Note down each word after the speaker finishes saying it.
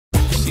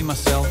see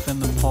myself in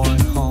the pouring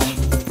home.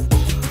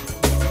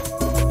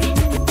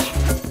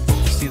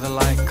 See the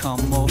light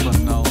come over,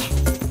 no.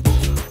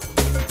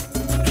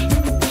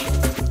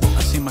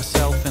 I see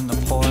myself in the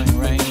pouring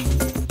rain.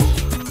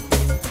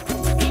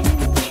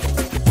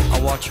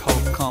 I watch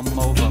hope come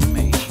over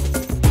me.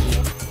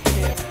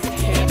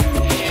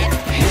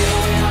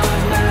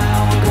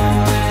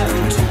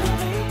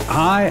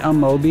 Hi, I'm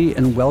Moby,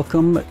 and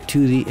welcome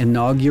to the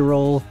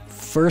inaugural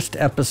first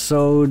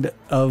episode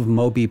of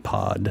Moby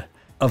Pod.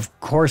 Of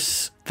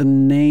course, the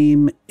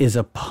name is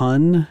a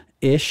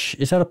pun-ish.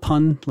 Is that a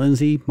pun,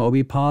 Lindsay?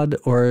 Moby Pod?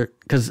 Or,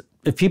 because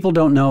if people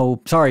don't know,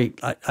 sorry,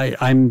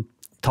 I'm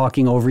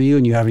talking over you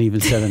and you haven't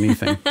even said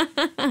anything.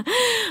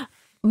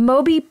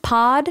 Moby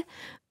Pod,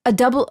 a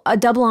double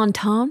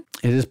entendre?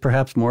 It is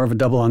perhaps more of a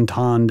double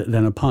entendre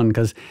than a pun,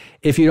 because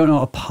if you don't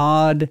know, a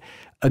pod,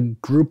 a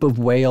group of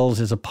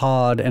whales is a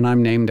pod, and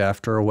I'm named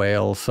after a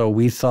whale. So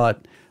we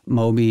thought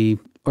Moby,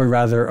 or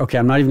rather, okay,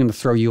 I'm not even going to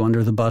throw you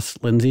under the bus,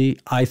 Lindsay.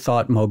 I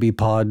thought Moby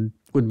Pod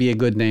would be a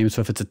good name. So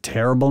if it's a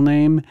terrible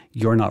name,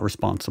 you're not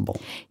responsible.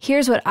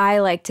 Here's what I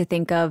like to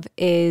think of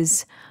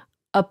is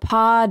a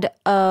pod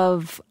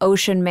of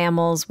ocean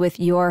mammals with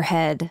your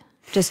head,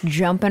 just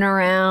jumping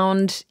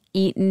around,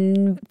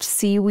 eating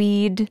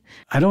seaweed.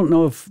 I don't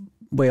know if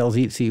whales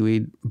eat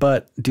seaweed,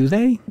 but do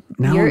they?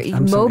 Now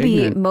I'm so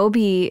ignorant.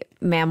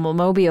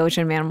 Moby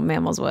ocean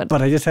mammals would.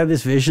 But I just had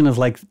this vision of,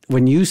 like,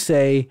 when you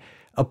say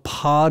a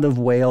pod of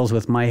whales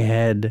with my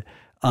head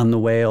on the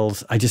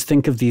whales, I just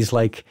think of these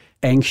like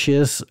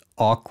anxious,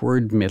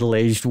 awkward,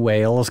 middle-aged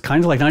whales,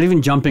 kind of like not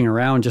even jumping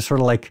around, just sort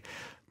of like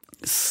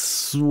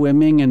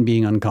swimming and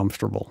being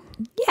uncomfortable.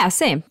 Yeah,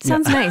 same.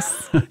 Sounds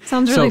nice.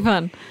 Sounds really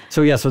fun.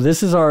 So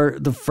this is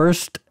the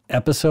first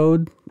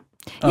episode.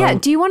 Yeah.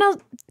 Do you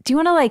want to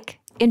like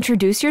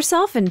introduce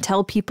yourself and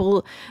tell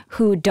people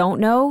who don't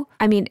know?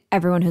 I mean,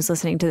 everyone who's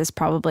listening to this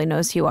probably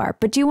knows who you are,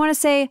 but do you want to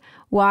say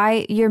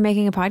why you're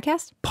making a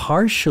podcast?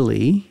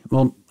 Partially.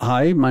 Well,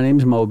 hi, my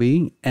name's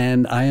Moby,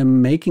 and I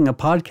am making a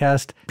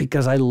podcast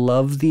because I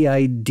love the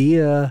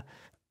idea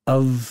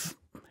of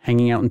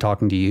hanging out and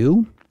talking to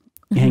you,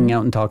 hanging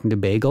out and talking to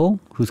Bagel,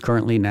 who's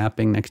currently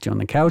napping next to you on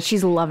the couch.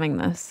 She's loving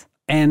this.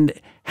 And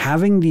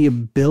having the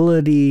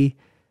ability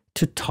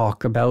to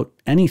talk about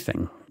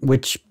anything,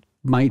 which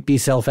might be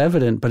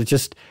self-evident, but it's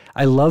just,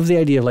 I love the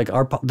idea of like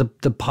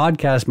the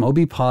podcast,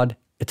 Moby Pod.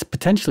 It's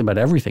potentially about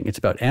everything. It's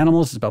about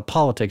animals, it's about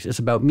politics, it's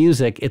about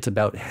music, it's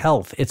about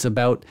health, it's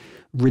about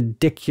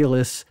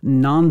ridiculous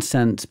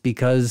nonsense,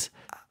 because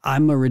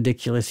I'm a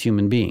ridiculous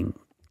human being.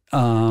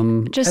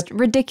 Just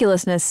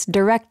ridiculousness,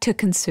 direct to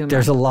consumer.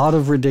 There's a lot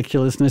of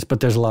ridiculousness, but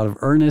there's a lot of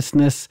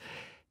earnestness.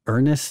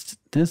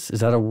 Earnestness?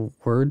 Is that a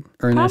word?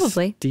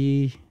 Probably.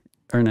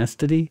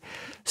 Earnestity.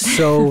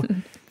 So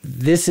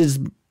this is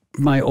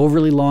my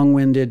overly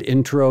long-winded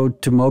intro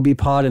to Moby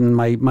Pod, and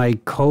my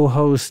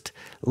co-host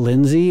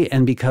Lindsay.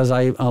 And because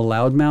I'm a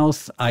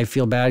loudmouth, I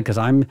feel bad because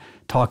I'm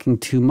talking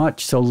too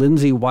much. So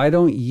Lindsay, why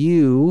don't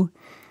you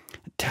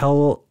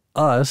tell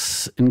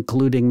us,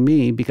 including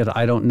me, because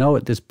I don't know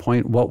at this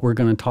point, what we're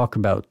going to talk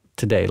about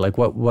today? Like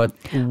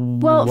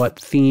what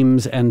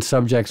themes and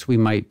subjects we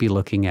might be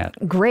looking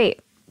at. Great.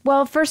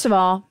 Well, first of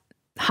all,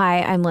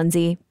 hi, I'm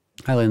Lindsay.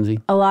 Hi, Lindsay.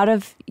 A lot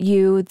of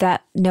you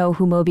that know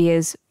who Moby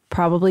is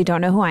probably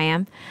don't know who I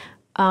am.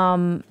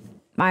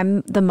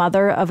 I'm the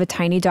mother of a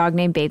tiny dog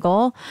named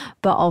Bagel,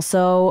 but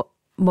also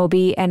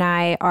Moby and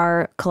I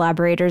are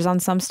collaborators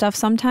on some stuff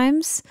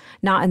sometimes,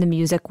 not in the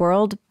music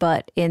world,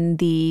 but in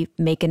the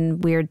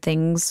making weird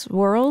things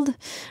world.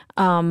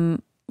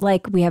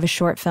 Like we have a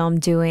short film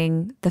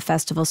doing the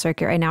festival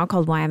circuit right now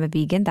called Why I'm a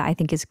Vegan that I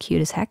think is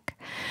cute as heck,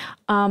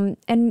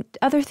 and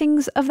other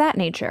things of that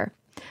nature.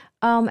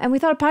 And we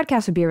thought a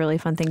podcast would be a really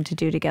fun thing to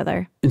do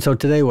together. And so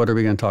today, what are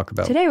we going to talk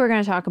about? Today, we're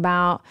going to talk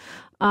about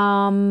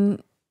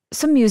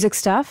some music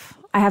stuff.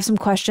 I have some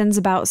questions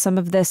about some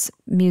of this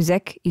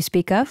music you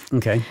speak of.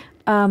 Okay.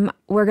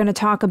 We're going to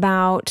talk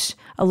about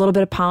a little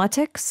bit of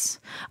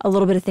politics, a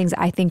little bit of things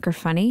I think are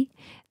funny,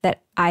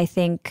 that I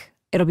think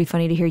it'll be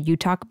funny to hear you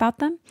talk about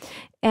them.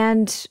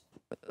 And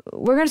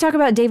we're going to talk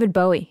about David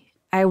Bowie.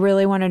 I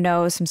really want to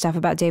know some stuff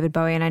about David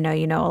Bowie, and I know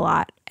you know a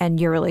lot, and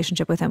your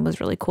relationship with him was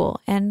really cool.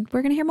 And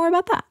we're going to hear more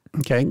about that.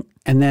 Okay.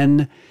 And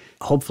then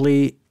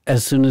hopefully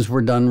as soon as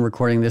we're done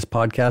recording this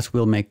podcast,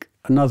 we'll make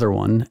another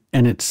one.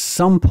 And at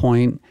some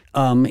point,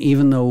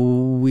 even though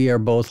we are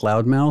both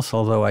loudmouths,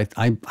 although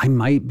I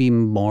might be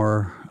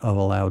more of a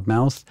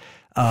loudmouth,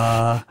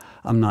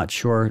 I'm not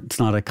sure. It's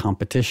not a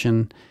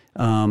competition.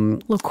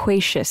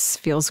 Loquacious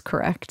feels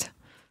correct.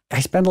 I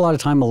spend a lot of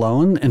time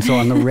alone, and so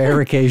on the rare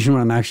occasion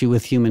when I'm actually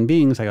with human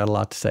beings, I got a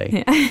lot to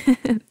say.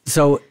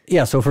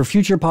 Yeah. So for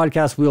future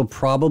podcasts, we'll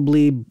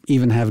probably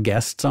even have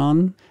guests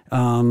on.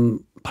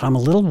 But I'm a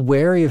little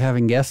wary of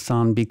having guests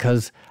on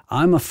because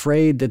I'm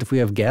afraid that if we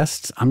have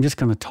guests, I'm just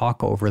going to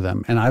talk over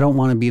them. And I don't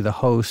want to be the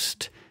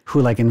host who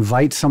like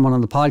invites someone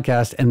on the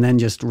podcast and then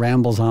just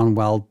rambles on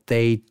while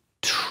they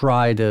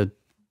try to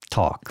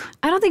talk.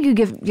 I don't think you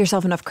give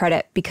yourself enough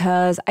credit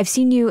because I've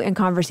seen you in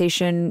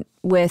conversation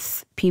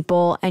with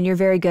people and you're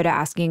very good at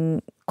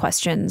asking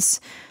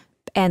questions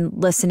and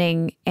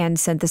listening and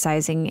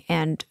synthesizing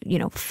and,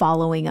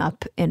 following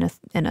up in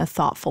a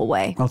thoughtful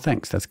way. Well,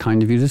 thanks. That's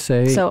kind of you to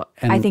say. So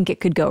I think it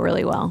could go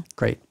really well.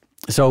 Great.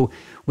 So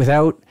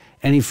without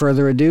any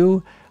further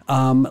ado,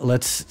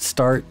 let's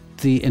start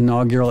the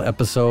inaugural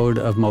episode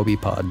of Moby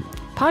Pod.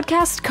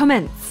 Podcast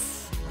commence.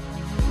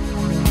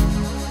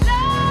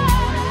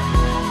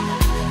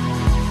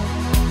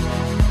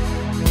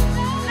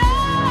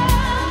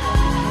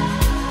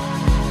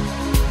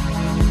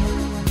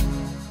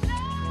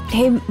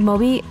 Hey,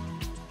 Moby.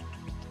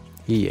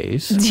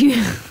 Yes. Do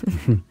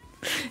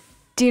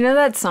you know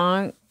that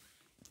song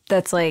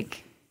that's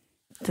like,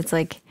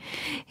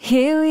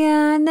 here we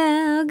are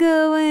now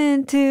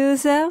going to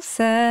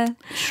Southside?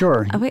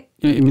 Sure. Oh, wait.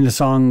 You mean the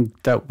song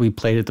that we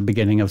played at the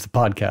beginning of the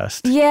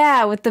podcast?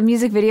 Yeah, with the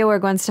music video where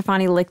Gwen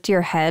Stefani licked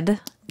your head.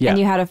 Yeah. And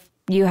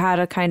you had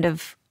a kind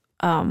of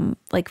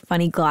like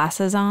funny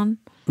glasses on,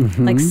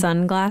 like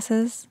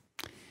sunglasses.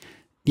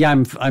 Yeah,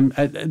 I'm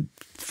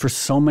for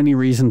so many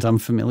reasons I'm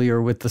familiar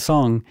with the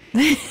song.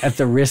 At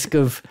the risk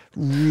of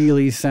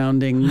really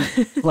sounding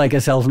like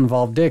a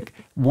self-involved dick,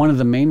 one of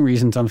the main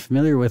reasons I'm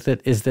familiar with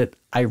it is that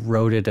I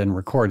wrote it and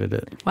recorded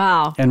it.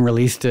 Wow. And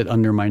released it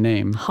under my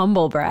name.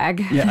 Humble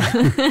brag.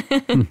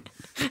 Yeah.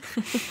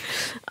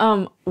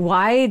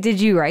 Why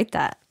did you write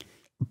that?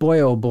 Boy,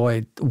 oh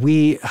boy.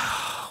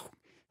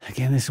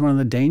 Again, this is one of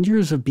the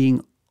dangers of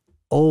being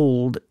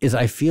old is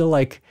I feel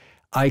like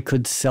I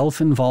could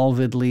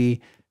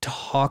self-involvedly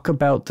talk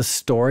about the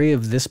story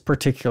of this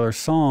particular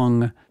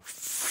song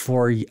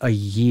for a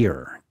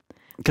year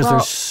because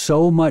there's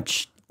so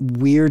much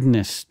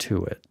weirdness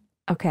to it.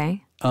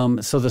 Okay.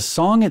 So the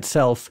song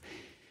itself,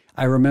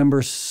 I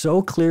remember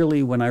so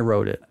clearly when I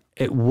wrote it.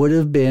 It would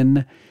have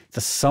been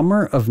the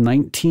summer of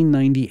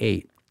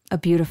 1998. A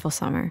beautiful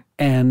summer.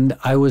 And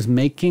I was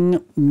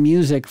making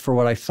music for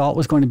what I thought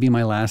was going to be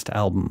my last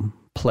album,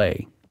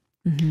 Play.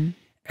 Mm-hmm.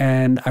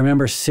 And I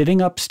remember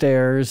sitting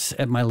upstairs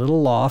at my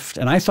little loft,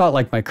 and I thought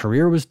like my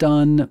career was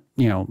done.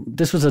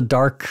 This was a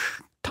dark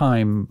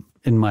time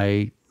in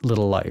my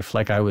little life.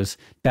 Like I was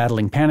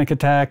battling panic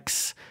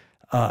attacks.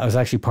 I was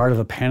actually part of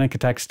a panic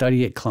attack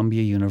study at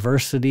Columbia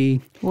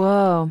University.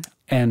 Whoa.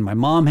 And my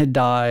mom had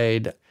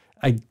died.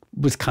 I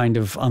was kind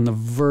of on the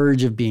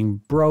verge of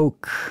being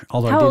broke.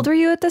 How old were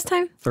you at this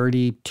time?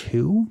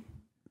 32,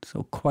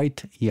 so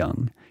quite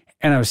young.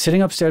 And I was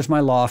sitting upstairs in my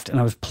loft and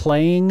I was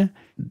playing.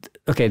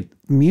 Okay,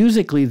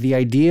 musically, the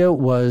idea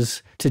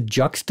was to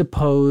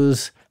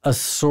juxtapose a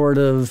sort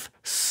of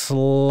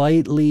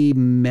slightly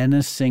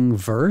menacing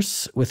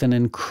verse with an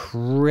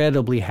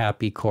incredibly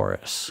happy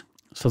chorus.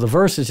 So the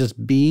verse is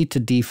just B to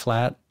D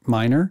flat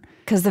minor.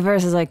 Because the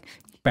verse is like,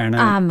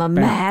 I'm a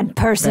mad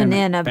person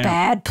in a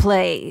bad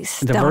place.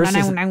 The verse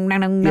is,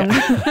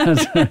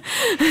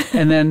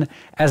 and then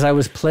as I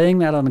was playing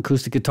that on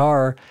acoustic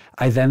guitar,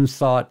 I then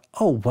thought,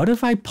 oh, what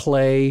if I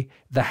play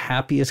the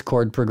happiest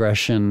chord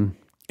progression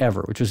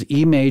ever, which was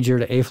E major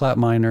to A flat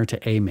minor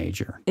to A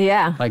major.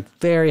 Yeah. Like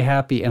very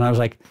happy. And I was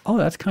like, oh,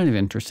 that's kind of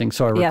interesting.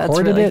 So I recorded that's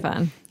really it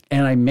fun.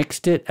 And I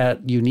mixed it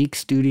at Unique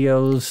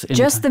Studios.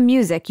 Just the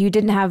music. You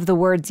didn't have the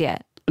words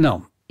yet.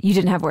 No. You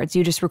didn't have words.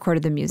 You just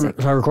recorded the music.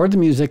 So I recorded the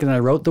music and I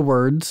wrote the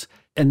words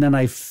and then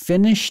I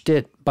finished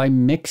it by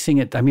mixing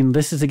it. I mean,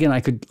 this is, again, I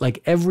could,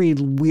 like every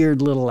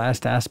weird little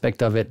last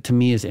aspect of it to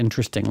me is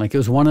interesting. Like it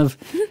was one of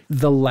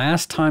the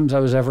last times I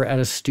was ever at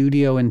a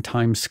studio in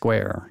Times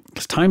Square.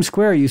 Because Times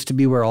Square used to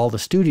be where all the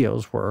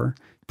studios were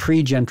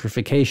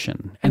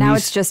pre-gentrification. And now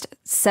it's just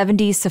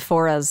 70s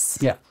Sephora's.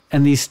 Yeah.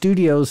 And these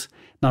studios,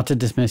 not to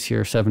dismiss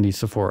your 70s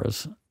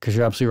Sephora's, because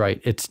you're absolutely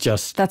right. It's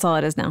just. That's all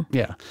it is now.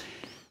 Yeah.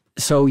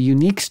 So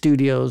Unique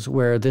Studios,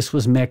 where this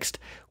was mixed,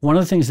 one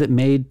of the things that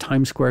made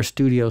Times Square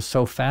Studios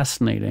so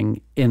fascinating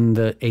in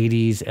the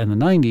 80s and the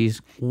 90s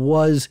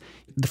was,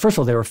 first of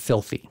all, they were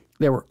filthy.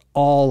 They were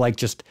all like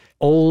just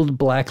old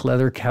black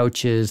leather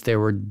couches. They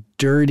were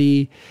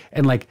dirty.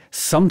 And like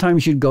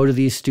sometimes you'd go to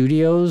these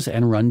studios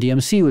and Run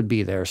DMC would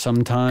be there.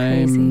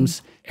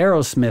 Sometimes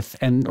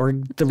Aerosmith or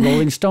the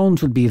Rolling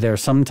Stones would be there.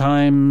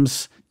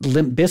 Sometimes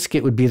Limp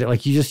Bizkit would be there.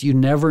 Like you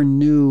never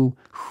knew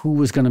who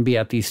was going to be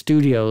at these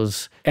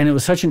studios. And it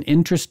was such an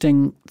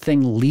interesting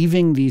thing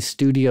leaving these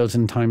studios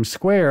in Times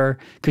Square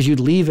because you'd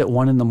leave at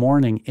 1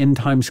 a.m. in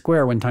Times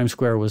Square when Times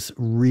Square was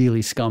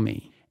really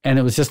scummy. And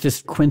it was just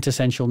this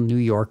quintessential New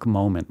York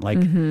moment. Like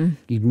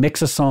you'd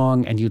mix a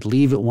song and you'd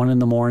leave at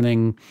 1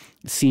 a.m.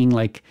 seeing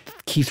like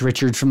Keith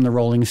Richards from the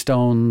Rolling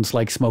Stones,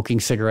 like smoking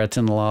cigarettes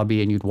in the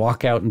lobby. And you'd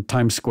walk out in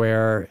Times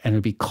Square and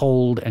it'd be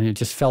cold and it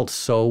just felt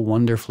so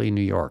wonderfully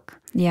New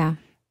York. Yeah.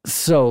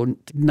 So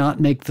not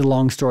make the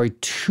long story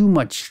too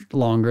much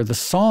longer. The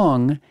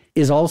song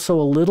is also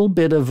a little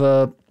bit of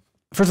a,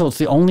 first of all, it's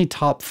the only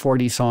top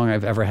 40 song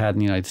I've ever had in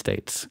the United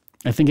States.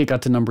 I think it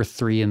got to number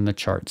 3 in the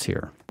charts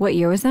here. What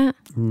year was that?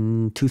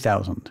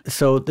 2000.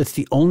 So that's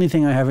the only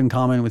thing I have in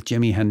common with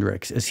Jimi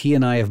Hendrix is he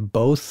and I have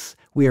both,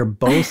 we are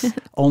both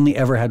only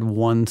ever had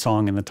one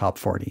song in the top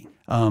 40.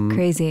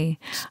 Crazy.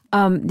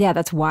 Yeah,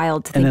 that's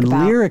wild to think about. And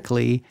then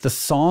lyrically, the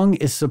song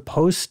is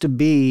supposed to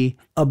be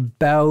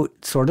about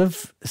sort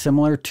of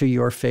similar to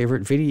your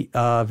favorite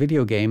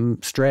video game,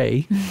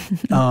 Stray.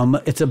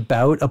 It's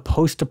about a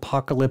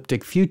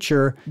post-apocalyptic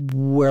future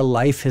where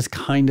life has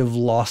kind of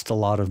lost a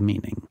lot of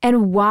meaning.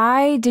 And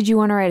why did you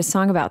want to write a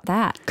song about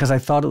that? Because I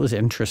thought it was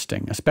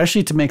interesting,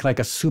 especially to make like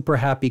a super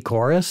happy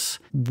chorus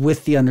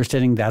with the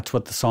understanding that's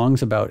what the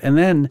song's about. And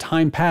then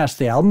time passed,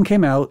 the album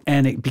came out,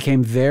 and it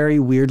became very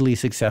weirdly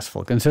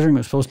successful, considering it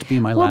was supposed to be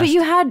my last. Well, but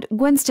you had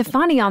Gwen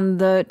Stefani on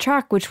the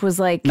track, which was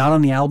like... Not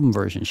on the album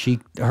version.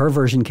 Her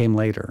version came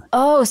later.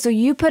 Oh, so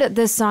you put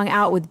this song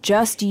out with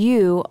just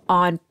you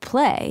on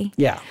play.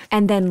 Yeah.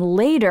 And then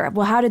later,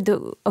 well, how did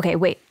the... Okay,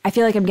 wait. I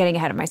feel like I'm getting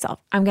ahead of myself.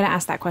 I'm going to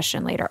ask that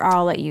question later, or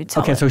I'll let you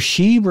tell Okay, it. so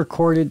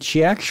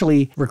she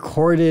actually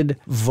recorded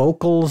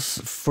vocals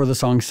for the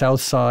song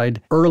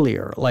Southside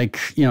earlier, like,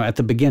 at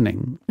the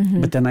beginning.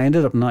 Mm-hmm. But then I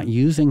ended up not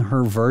using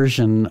her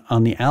version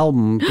on the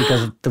album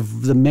because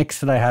the mix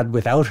that I had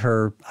without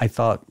her, I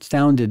thought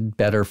sounded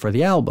better for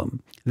the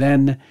album.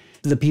 Then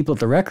the people at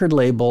the record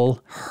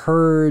label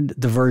heard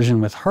the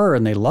version with her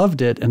and they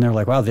loved it. And they're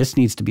like, wow, this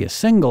needs to be a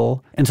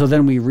single. And so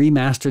then we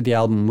remastered the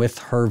album with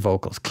her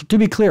vocals. To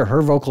be clear,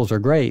 her vocals are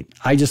great.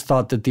 I just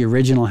thought that the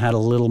original had a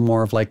little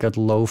more of like a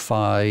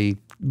lo-fi,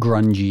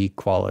 grungy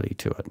quality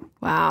to it.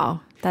 Wow.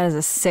 That is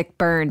a sick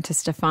burn to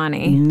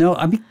Stefani. No,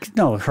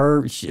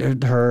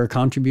 her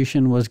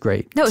contribution was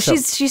great. No, she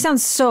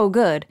sounds so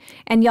good.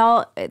 And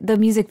y'all, the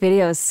music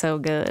video is so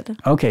good.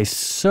 Okay,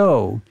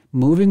 so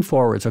moving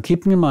forward, so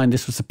keeping in mind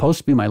this was supposed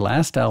to be my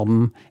last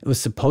album. It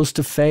was supposed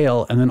to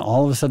fail, and then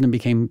all of a sudden it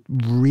became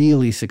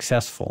really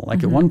successful.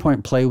 Like at one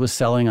point, Play was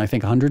selling, I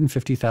think,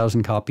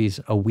 150,000 copies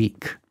a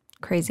week.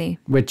 Crazy.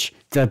 Which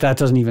that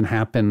doesn't even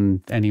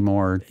happen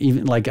anymore.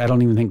 Even like I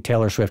don't even think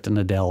Taylor Swift and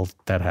Adele,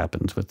 that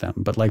happens with them.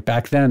 But like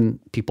back then,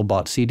 people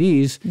bought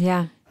CDs.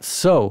 Yeah.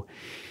 So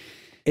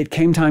it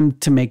came time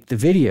to make the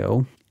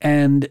video,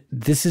 and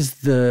this is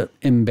the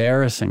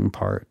embarrassing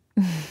part.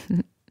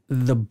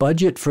 The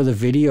budget for the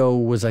video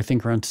was, I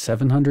think, around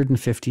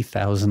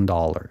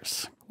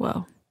 $750,000.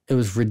 Whoa. It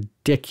was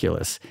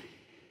ridiculous.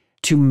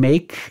 To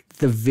make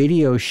the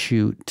video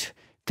shoot,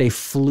 they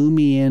flew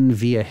me in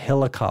via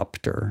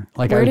helicopter.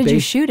 Like, where did you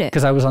shoot it?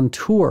 Because I was on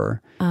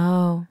tour.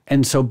 Oh.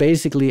 And so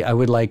basically I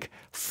would like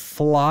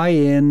fly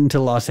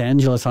into Los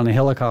Angeles on a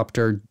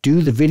helicopter,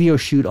 do the video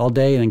shoot all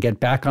day, and then get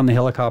back on the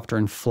helicopter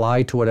and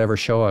fly to whatever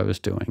show I was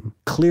doing.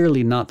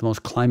 Clearly not the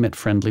most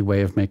climate-friendly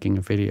way of making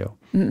a video.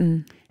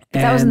 Mm-mm.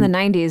 That was in the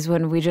 90s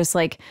when we just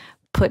like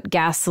put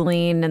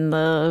gasoline in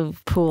the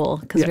pool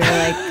because we were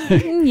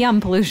like, yum,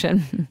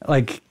 pollution.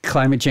 Like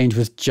climate change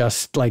was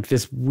just like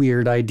this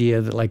weird idea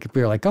that like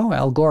we were like, oh,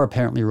 Al Gore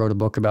apparently wrote a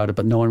book about it,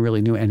 but no one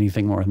really knew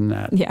anything more than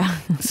that. Yeah.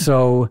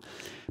 So,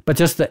 but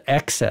just the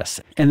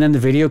excess. And then the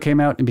video came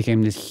out and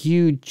became this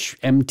huge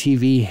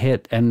MTV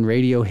hit and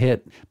radio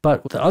hit.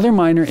 But the other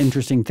minor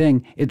interesting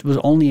thing, it was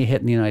only a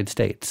hit in the United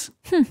States.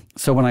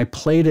 So when I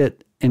played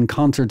it in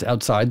concerts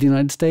outside the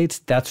United States,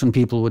 that's when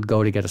people would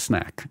go to get a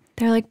snack.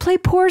 They're like, play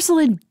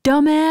Porcelain,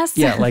 dumbass.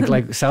 Yeah,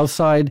 like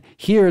Southside,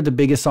 here, the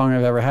biggest song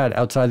I've ever had.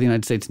 Outside the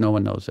United States, no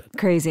one knows it.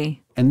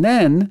 Crazy. And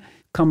then,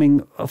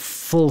 coming a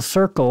full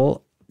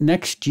circle,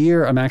 next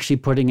year I'm actually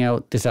putting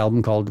out this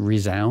album called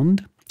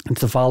Resound.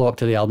 It's a follow-up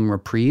to the album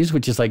Reprise,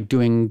 which is like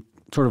doing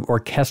sort of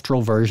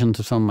orchestral versions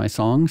of some of my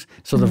songs.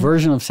 So the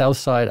version of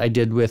Southside I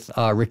did with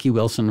Ricky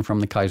Wilson from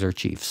the Kaiser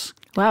Chiefs.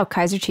 Wow,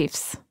 Kaiser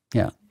Chiefs.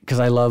 Yeah. Because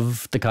I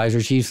love the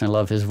Kaiser Chiefs and I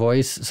love his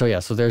voice. So yeah,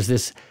 so there's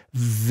this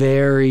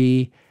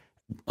very,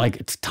 like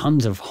it's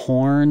tons of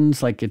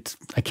horns. Like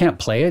I can't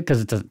play it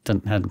because it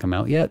hasn't come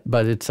out yet,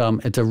 but I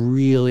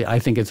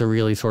think it's a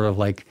really sort of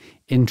like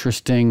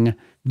interesting,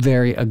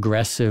 very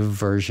aggressive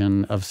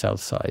version of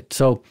Southside.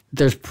 So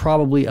there's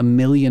probably a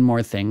million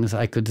more things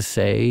I could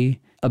say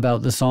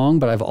about the song,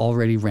 but I've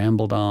already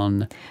rambled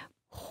on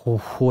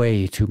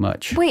way too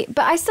much. Wait,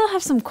 but I still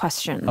have some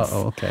questions.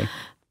 Uh-oh, okay.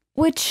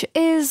 Which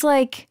is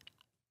like,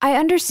 I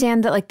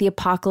understand that like the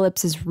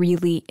apocalypse is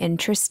really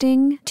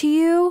interesting to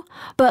you,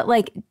 but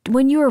like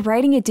when you were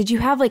writing it, did you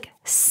have like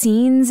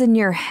scenes in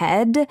your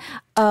head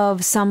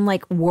of some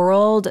like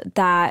world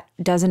that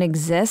doesn't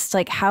exist?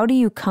 Like how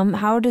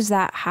does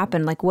that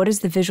happen? Like what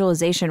is the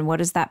visualization? What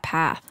is that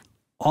path?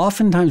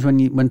 Oftentimes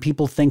when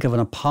people think of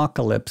an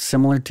apocalypse,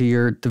 similar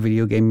to the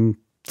video game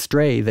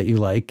Stray that you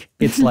like,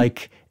 it's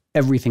like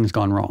everything's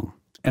gone wrong.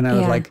 And I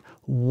was like,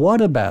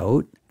 what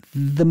about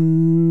the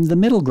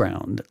middle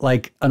ground,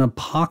 like an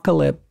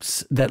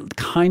apocalypse that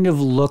kind of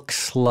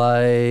looks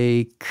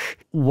like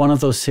one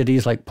of those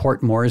cities like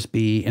Port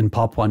Moresby in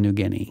Papua New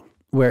Guinea,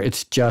 where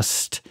it's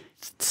just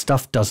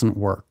stuff doesn't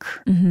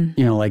work. You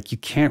know, like you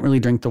can't really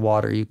drink the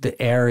water.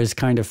 The air is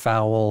kind of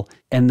foul.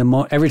 And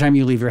every time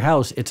you leave your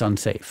house, it's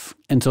unsafe.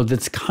 And so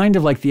that's kind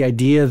of like the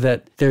idea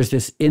that there's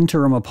this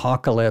interim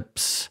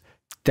apocalypse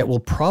that we'll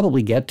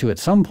probably get to at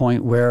some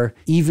point where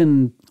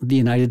even the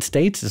United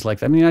States is like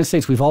that. I mean, the United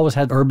States, we've always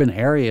had urban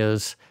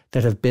areas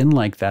that have been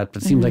like that,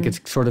 but it seems like it's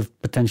sort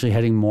of potentially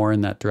heading more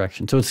in that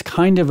direction. So it's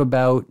kind of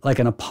about like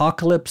an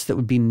apocalypse that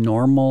would be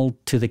normal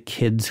to the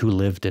kids who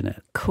lived in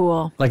it.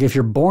 Cool. Like if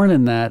you're born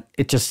in that,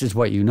 it just is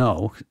what you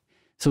know.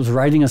 So it's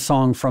writing a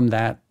song from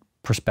that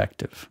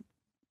perspective.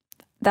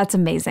 That's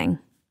amazing.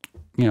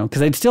 You know,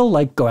 because I'd still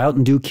like go out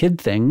and do kid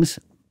things,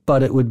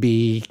 but it would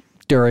be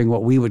during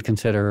what we would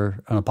consider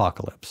an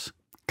apocalypse.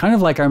 Kind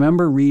of like I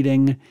remember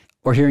reading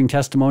or hearing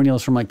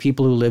testimonials from like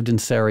people who lived in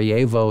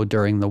Sarajevo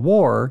during the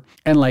war,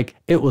 and like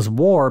it was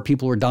war,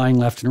 people were dying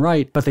left and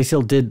right, but they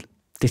still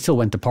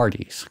went to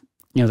parties.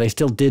 You know, they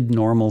still did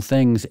normal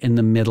things in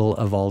the middle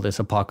of all this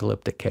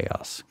apocalyptic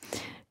chaos.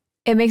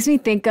 It makes me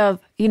think of,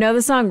 you know,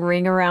 the song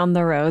Ring Around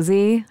the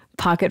Rosie,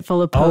 Pocket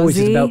Full of Posy? Oh, it's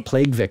just about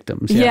plague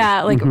victims.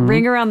 Yeah, like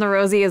Ring Around the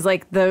Rosie is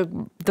like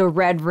the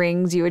red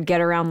rings you would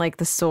get around like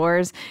the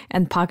sores,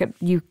 and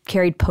you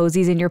carried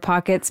posies in your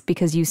pockets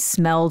because you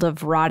smelled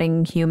of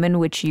rotting human,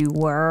 which you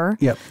were.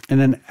 Yep. And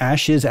then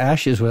Ashes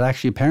was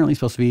actually apparently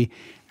supposed to be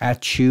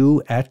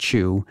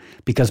achoo,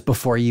 because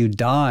before you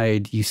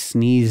died, you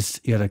sneezed,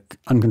 you had an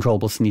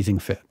uncontrollable sneezing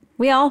fit.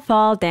 We all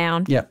fall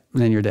down. Yep,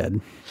 and then you're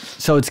dead.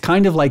 So it's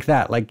kind of like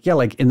that. Like, yeah,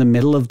 like in the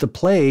middle of the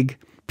plague,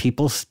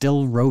 people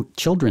still wrote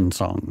children's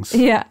songs.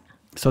 Yeah.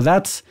 So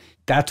that's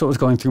what was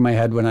going through my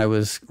head when I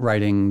was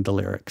writing the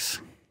lyrics.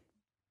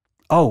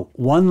 Oh,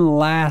 one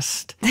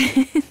last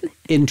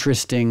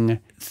interesting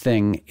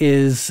thing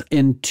is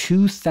in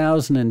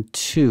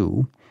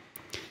 2002,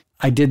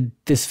 I did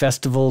this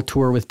festival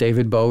tour with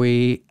David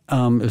Bowie.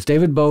 It was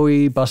David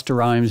Bowie, Busta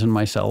Rhymes, and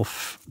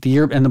myself.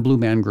 And the Blue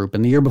Man Group.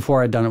 And the year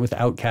before, I'd done it with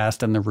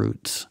Outkast and the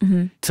Roots.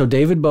 Mm-hmm. So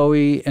David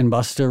Bowie and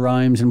Busta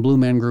Rhymes and Blue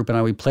Man Group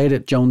and we played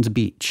at Jones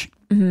Beach,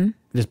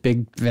 this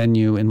big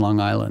venue in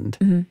Long Island.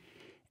 Mm-hmm.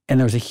 And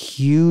there was a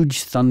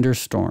huge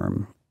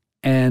thunderstorm.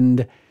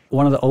 And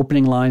one of the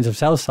opening lines of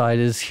Southside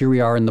is, "Here we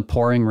are in the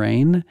pouring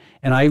rain."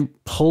 And I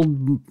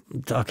pulled,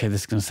 okay,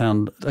 this is going to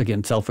sound,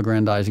 again,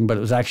 self-aggrandizing, but it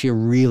was actually a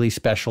really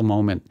special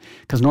moment.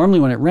 Because normally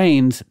when it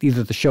rains,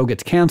 either the show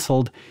gets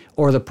canceled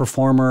or the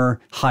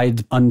performer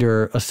hides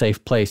under a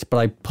safe place. But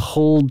I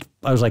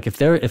was like, if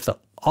the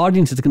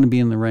audience is going to be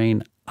in the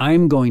rain,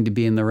 I'm going to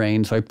be in the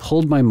rain. So I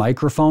pulled my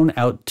microphone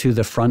out to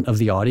the front of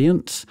the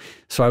audience.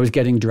 So I was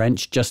getting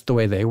drenched just the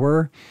way they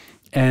were.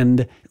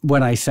 And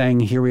when I sang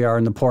 "Here We Are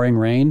in the Pouring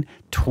Rain,"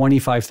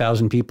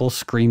 25,000 people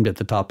screamed at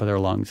the top of their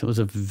lungs. It was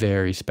a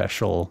very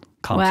special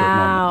concert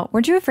moment.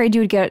 Weren't you afraid you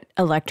would get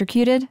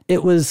electrocuted?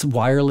 It was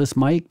wireless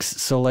mics.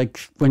 So like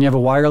when you have a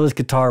wireless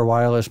guitar,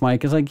 wireless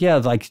mic, it's like, yeah,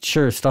 like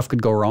sure, stuff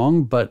could go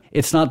wrong, but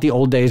it's not the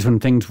old days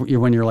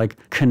when you're like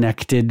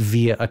connected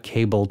via a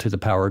cable to the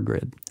power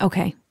grid.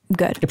 Okay,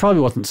 good. It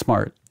probably wasn't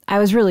smart. I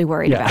was really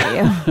worried about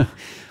you.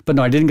 But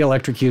no, I didn't get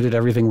electrocuted.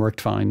 Everything worked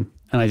fine.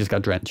 And I just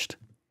got drenched.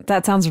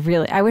 That sounds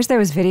really, I wish there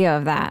was video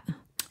of that.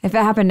 If it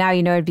happened now,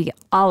 you know, it'd be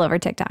all over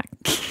TikTok.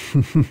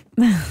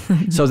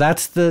 So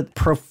that's the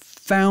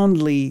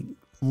profoundly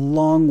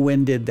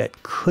long-winded,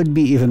 that could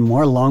be even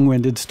more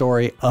long-winded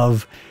story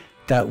of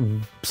that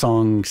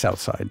song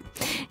Southside.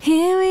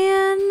 Here we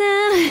are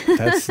now.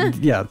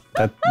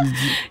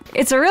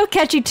 It's a real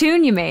catchy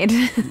tune you made.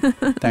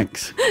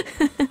 Thanks.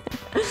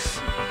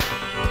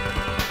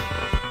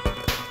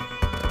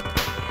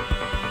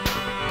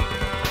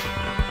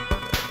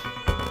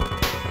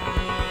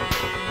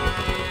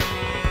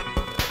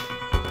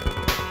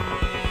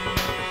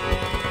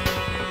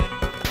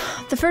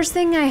 The first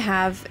thing I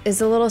have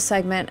is a little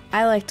segment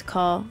I like to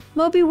call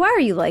Moby, Why Are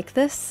You Like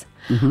This?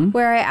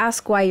 Where I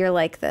ask why you're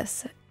like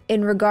this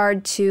in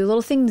regard to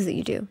little things that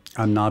you do.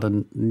 I'm not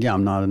a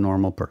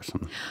normal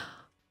person.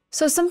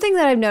 So something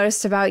that I've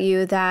noticed about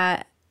you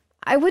that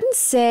I wouldn't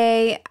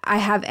say I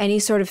have any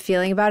sort of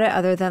feeling about it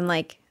other than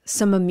like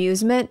some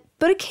amusement,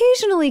 but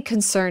occasionally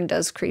concern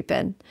does creep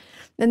in.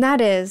 And that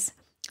is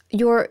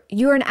you're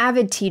an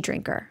avid tea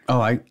drinker.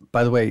 Oh,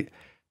 by the way,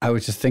 I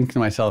was just thinking to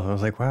myself, I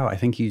was like, wow, I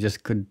think you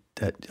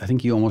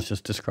almost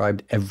just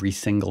described every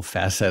single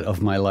facet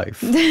of my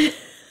life.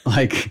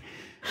 Like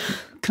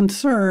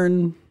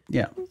concern.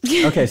 Yeah.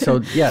 Okay.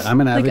 So yeah, I'm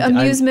an avid. Like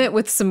amusement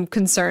with some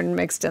concern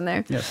mixed in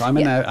there. Yeah. So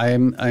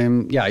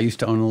I used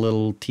to own a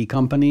little tea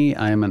company.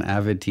 I am an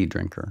avid tea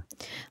drinker.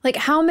 Like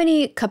how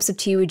many cups of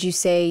tea would you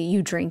say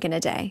you drink in a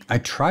day? I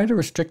try to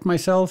restrict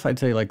myself. I'd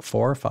say like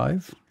 4 or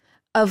 5.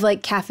 Of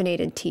like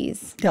caffeinated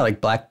teas. Yeah. Like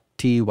black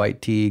tea,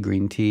 white tea,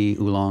 green tea,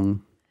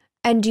 oolong.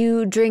 And do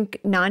you drink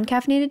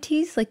non-caffeinated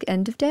teas like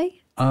end of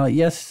day?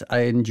 Yes, I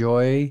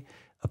enjoy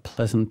a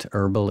pleasant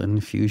herbal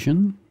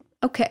infusion.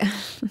 Okay.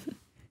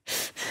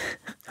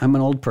 I'm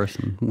an old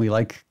person. We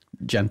like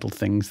gentle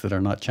things that are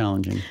not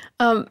challenging.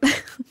 I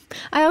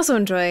also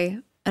enjoy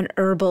an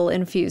herbal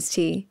infused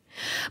tea.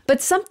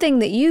 But something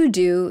that you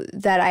do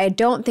that I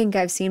don't think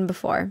I've seen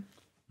before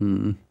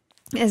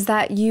is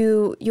that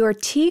your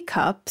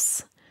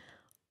teacups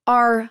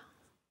are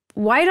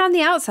white on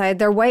the outside.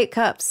 They're white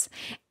cups.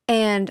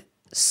 And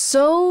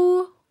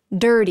so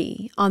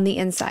dirty on the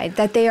inside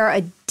that they are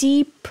a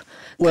deep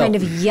kind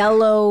of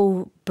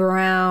yellow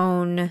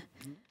brown,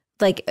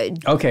 like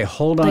okay,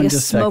 hold on like just a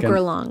smoker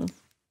second. lung.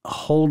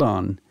 Hold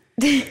on.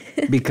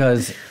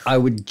 because I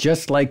would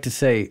just like to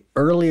say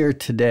earlier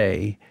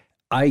today,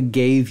 I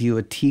gave you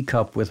a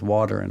teacup with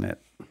water in it.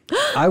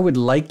 I would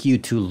like you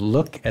to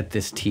look at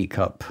this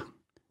teacup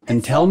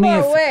and tell me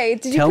if... away.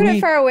 Did you put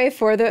it far away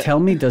for the... Tell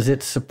me, does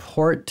it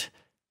support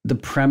the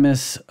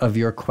premise of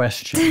your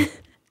question?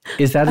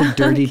 Is that a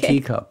dirty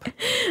teacup?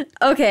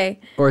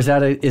 Okay. Or is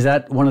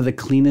that one of the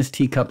cleanest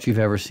teacups you've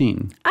ever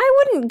seen?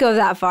 I wouldn't go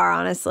that far,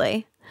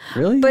 honestly.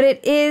 Really? But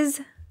it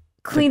is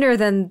cleaner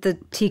than the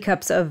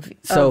teacups of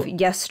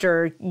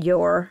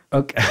yester-yore.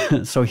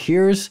 Okay. So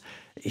here's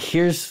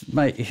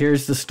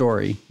the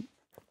story.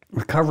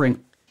 We're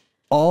covering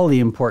all the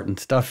important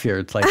stuff here.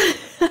 It's like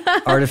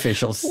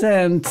artificial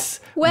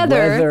scents,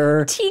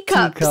 weather,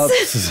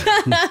 teacups.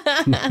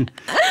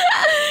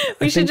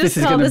 We should just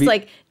call this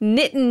like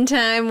knitting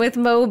time with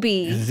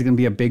Moby. This is going to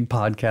be a big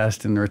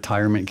podcast in the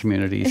retirement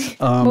communities.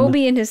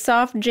 Moby and his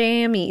soft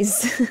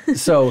jammies.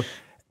 So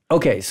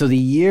the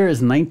year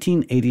is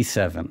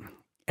 1987,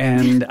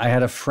 and I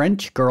had a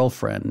French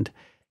girlfriend.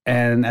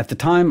 And at the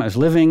time, I was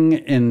living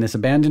in this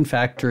abandoned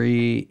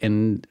factory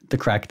in the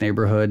crack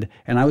neighborhood,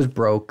 and I was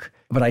broke.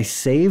 But I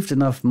saved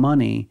enough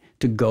money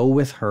to go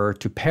with her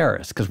to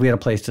Paris because we had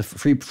a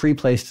free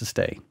place to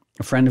stay.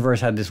 A friend of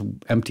ours had this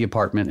empty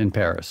apartment in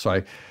Paris.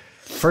 So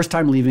first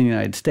time leaving the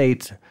United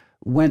States,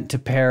 went to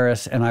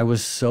Paris, and I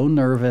was so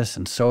nervous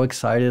and so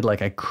excited.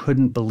 Like I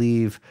couldn't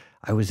believe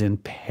I was in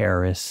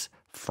Paris,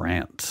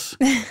 France.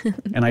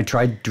 And I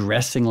tried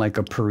dressing like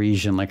a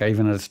Parisian. Like I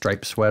even had a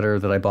striped sweater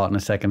that I bought in a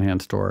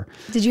secondhand store.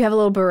 Did you have a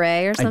little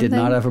beret or something? I did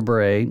not have a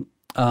beret,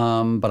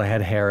 but I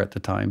had hair at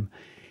the time.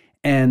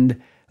 And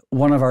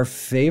one of our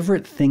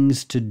favorite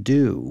things to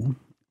do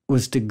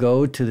was to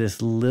go to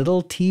this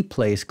little tea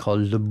place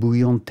called Le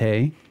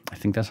Bouillonté. I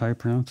think that's how you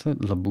pronounce it,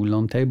 Le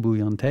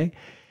Bouillonté.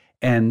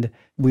 And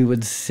we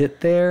would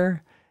sit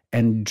there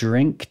and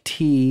drink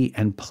tea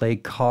and play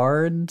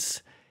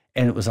cards.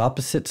 And it was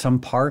opposite some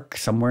park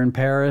somewhere in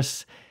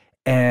Paris.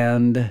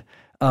 And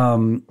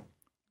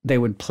they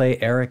would play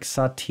Eric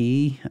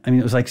Satie. I mean,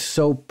 it was like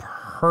so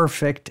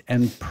perfect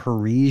and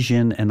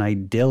Parisian and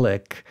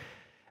idyllic.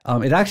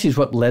 It actually is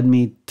what led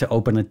me to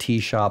open a tea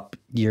shop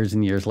years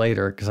and years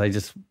later,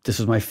 because this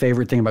was my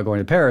favorite thing about going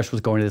to Paris,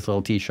 was going to this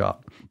little tea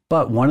shop.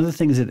 But one of the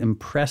things that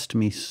impressed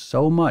me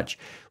so much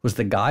was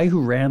the guy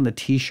who ran the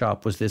tea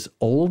shop was this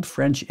old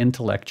French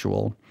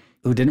intellectual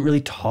who didn't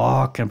really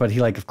talk, but he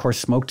of course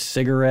smoked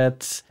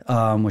cigarettes,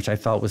 which I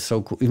thought was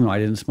so cool. Even though I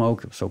didn't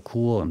smoke, it was so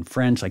cool and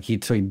French.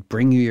 He'd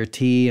bring you your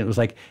tea, and it was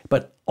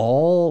but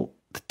all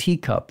the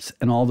teacups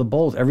and all the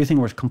bowls,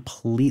 everything was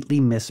completely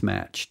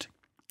mismatched.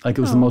 It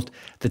was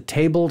the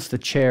tables, the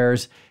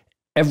chairs,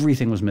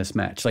 everything was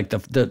mismatched.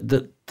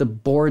 The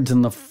boards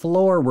and the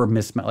floor were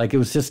mismatched. It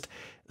was just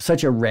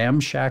such a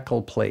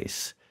ramshackle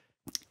place.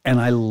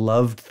 And I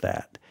loved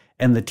that.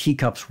 And the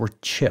teacups were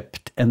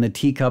chipped, and the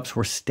teacups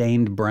were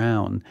stained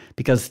brown,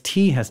 because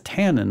tea has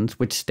tannins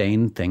which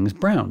stain things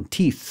brown,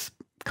 teeth,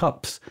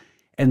 cups.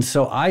 And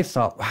so I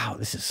thought, wow,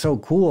 this is so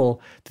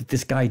cool that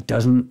this guy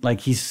doesn't,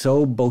 he's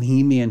so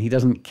bohemian, he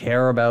doesn't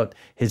care about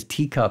his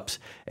teacups.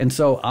 And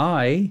so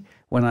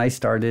when I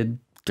started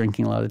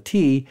drinking a lot of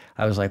tea,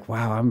 I was like,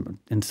 wow, I'm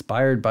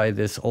inspired by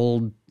this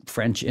old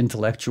French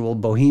intellectual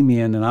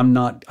bohemian, and I'm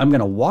going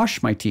to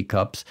wash my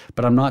teacups,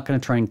 but I'm not going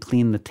to try and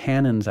clean the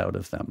tannins out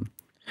of them.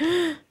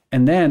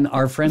 And then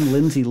our friend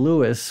Lindsay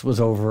Lewis was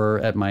over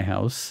at my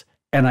house,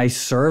 and I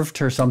served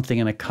her something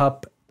in a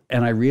cup,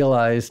 and I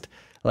realized,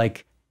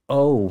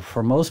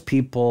 for most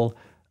people,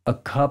 a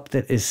cup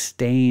that is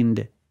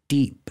stained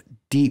deep,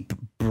 deep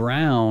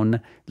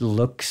brown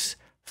looks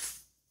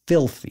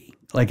filthy.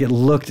 It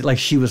looked like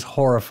she was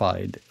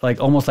horrified,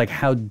 almost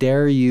how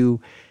dare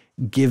you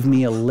give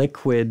me a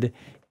liquid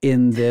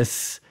in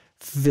this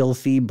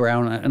filthy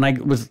brown. And I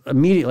was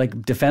immediately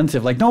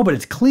defensive, no, but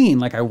it's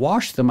clean. I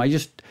washed them. I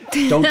just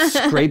don't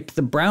scrape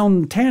the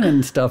brown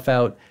tannin stuff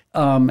out.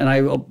 And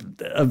I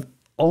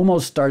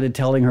almost started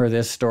telling her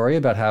this story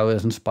about how I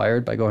was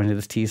inspired by going to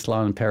this tea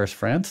salon in Paris,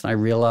 France. And I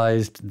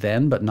realized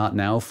then, but not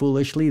now,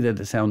 foolishly, that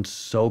it sounds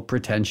so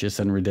pretentious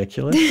and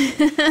ridiculous.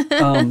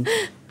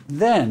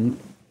 Then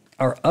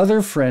our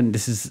other friend,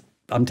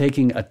 I'm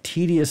taking a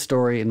tedious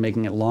story and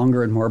making it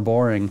longer and more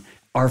boring.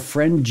 Our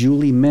friend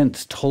Julie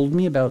Mintz told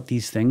me about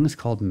these things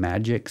called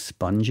magic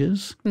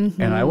sponges.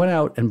 Mm-hmm. And I went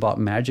out and bought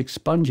magic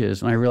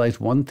sponges. And I realized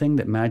one thing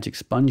that magic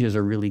sponges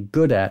are really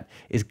good at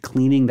is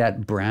cleaning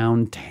that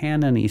brown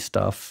tanniny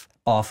stuff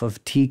off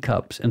of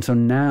teacups. And so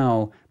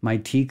now my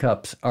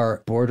teacups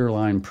are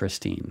borderline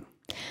pristine.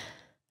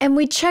 And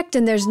we checked,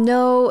 and there's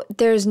no,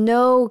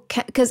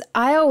 because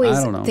I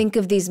always think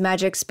of these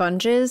magic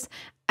sponges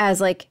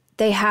as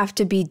they have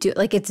to be,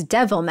 it's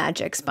devil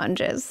magic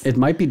sponges. It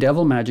might be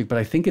devil magic, but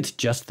I think it's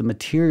just the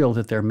material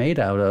that they're made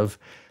out of.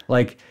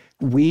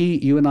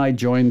 You and I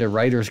joined a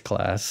writer's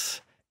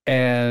class,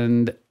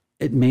 and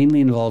it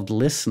mainly involved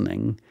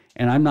listening,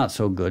 and I'm not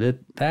so good at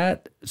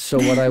that. So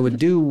what I would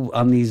do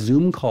on these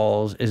Zoom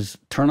calls is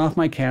turn off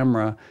my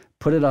camera,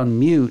 put it on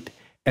mute,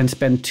 and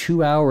spend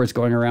 2 hours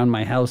going around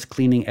my house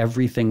cleaning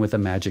everything with a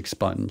magic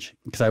sponge.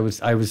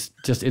 Because I was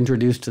just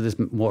introduced to this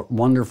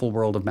wonderful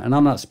world of, and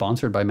I'm not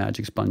sponsored by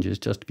magic sponges,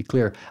 just to be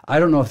clear. I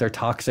don't know if they're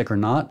toxic or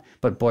not,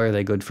 but boy, are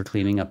they good for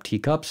cleaning up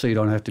teacups, so you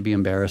don't have to be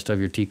embarrassed of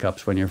your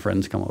teacups when your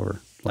friends come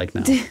over, like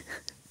now.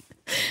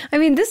 I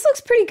mean, this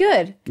looks pretty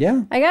good.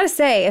 Yeah. I gotta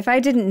say, if I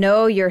didn't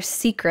know your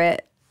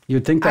secret,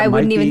 You'd think that I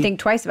wouldn't even think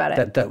twice about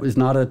it. That was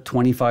not a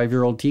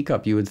 25-year-old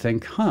teacup. You would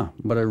think,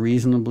 what a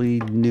reasonably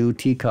new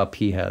teacup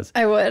he has.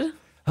 I would.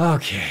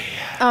 Okay.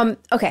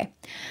 Okay.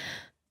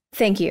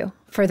 Thank you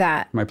for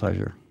that. My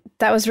pleasure.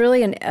 That was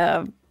really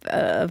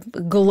a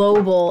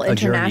global,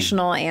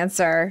 international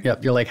answer.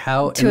 Yep. You're like,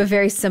 how? To a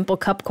very simple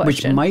cup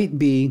question. Which might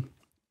be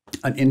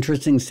an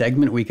interesting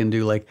segment we can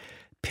do, like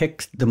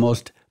pick the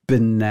most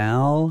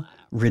banal,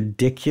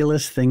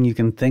 ridiculous thing you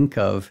can think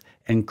of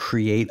and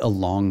create a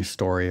long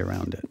story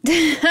around it.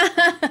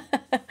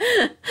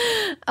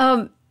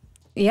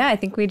 Yeah, I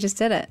think we just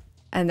did it.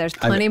 And there's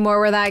plenty more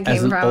where that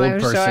came from, I'm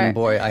sure. As an old person,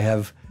 boy, I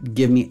have,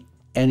 give me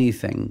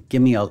anything.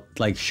 Give me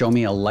show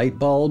me a light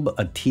bulb,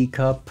 a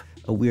teacup,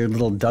 a weird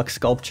little duck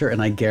sculpture,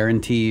 and I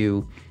guarantee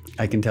you,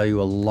 I can tell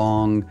you a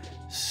long,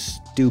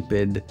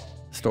 stupid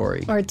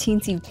story. Or a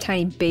teensy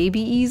tiny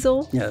baby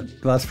easel. Yeah,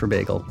 that's for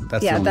Bagel.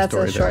 That's the only that's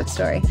story a short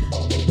story.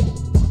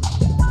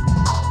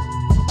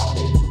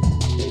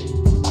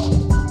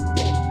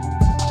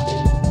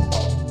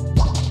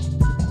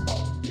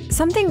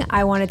 Something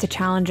I wanted to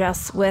challenge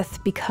us with,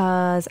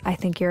 because I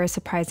think you're a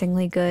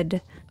surprisingly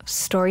good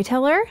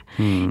storyteller,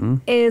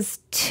 is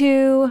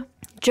to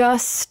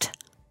just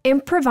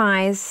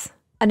improvise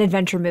an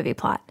adventure movie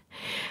plot.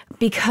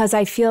 Because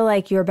I feel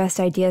like your best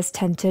ideas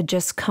tend to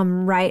just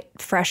come right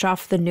fresh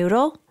off the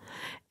noodle.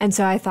 And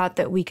so I thought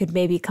that we could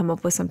maybe come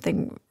up with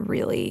something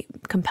really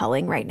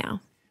compelling right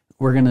now.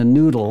 We're going to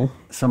noodle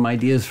some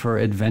ideas for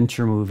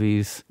adventure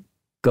movies.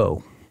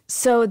 Go.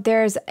 So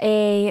there's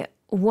a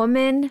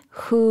woman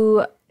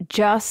who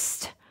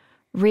just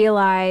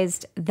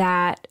realized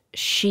that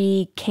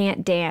she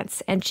can't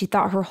dance, and she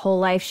thought her whole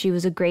life she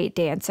was a great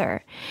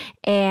dancer.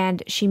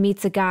 And she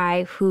meets a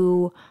guy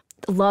who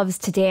loves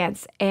to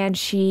dance and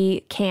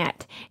she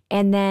can't.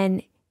 And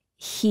then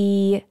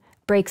he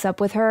breaks up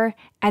with her,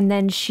 and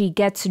then she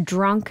gets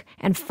drunk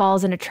and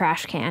falls in a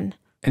trash can.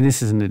 And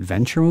this is an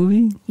adventure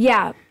movie?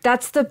 Yeah,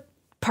 that's the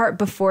part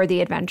before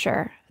the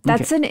adventure.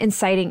 That's an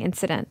inciting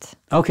incident.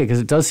 Okay, because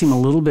it does seem a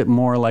little bit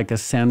more like a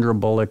Sandra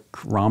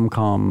Bullock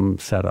rom-com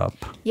setup.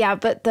 Yeah,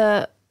 but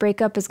the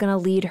breakup is going to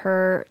lead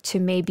her to,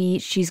 maybe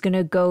she's going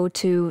to go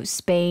to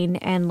Spain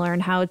and learn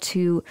how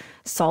to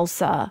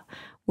salsa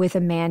with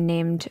a man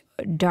named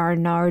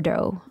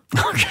Darnardo.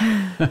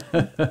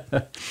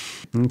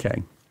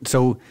 Okay.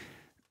 So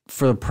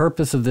for the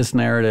purpose of this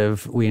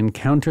narrative, we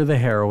encounter the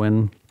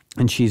heroine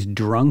and she's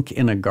drunk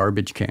in a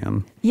garbage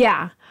can.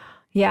 Yeah.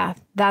 Yeah,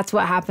 that's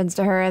what happens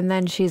to her. And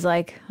then she's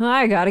like,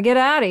 I got to get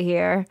out of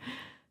here.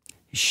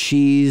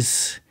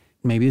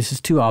 Maybe this is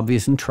too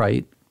obvious and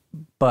trite,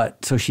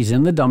 but so she's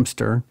in the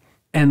dumpster,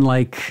 and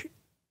like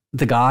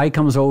the guy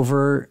comes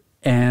over,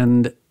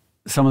 and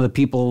some of the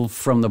people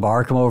from the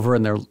bar come over,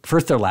 and they're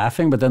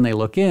laughing, but then they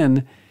look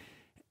in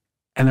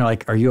and they're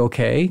like, are you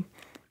okay?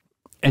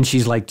 And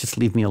she's like, just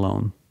leave me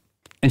alone.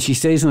 And she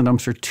stays in the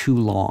dumpster too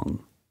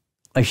long.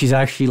 Like she's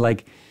actually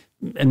like,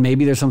 and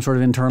maybe there's some sort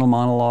of internal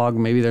monologue.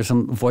 Maybe there's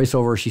some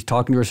voiceover. She's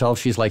talking to herself.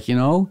 She's like,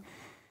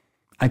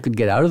 I could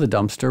get out of the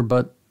dumpster,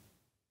 but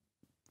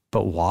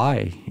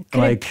why?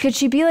 Could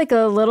she be like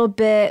a little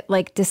bit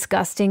like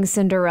disgusting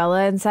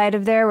Cinderella inside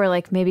of there, where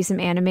like maybe some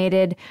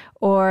animated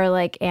or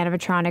like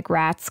animatronic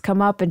rats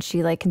come up and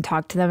she like can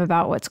talk to them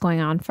about what's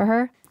going on for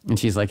her? And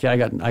she's like, yeah,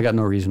 I got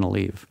no reason to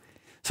leave.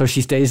 So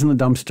she stays in the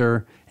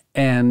dumpster,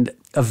 and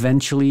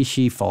eventually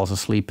she falls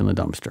asleep in the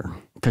dumpster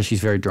because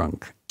she's very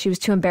drunk. She was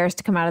too embarrassed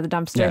to come out of the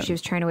dumpster. Yeah. She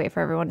was trying to wait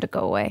for everyone to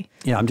go away.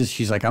 Yeah,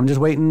 she's like, I'm just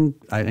waiting.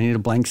 I need a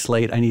blank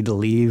slate. I need to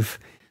leave.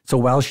 So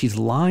while she's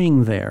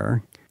lying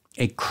there,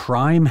 a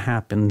crime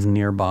happens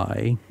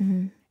nearby,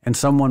 and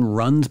someone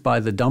runs by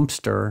the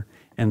dumpster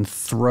and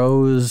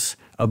throws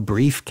a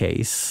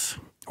briefcase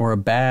or a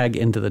bag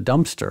into the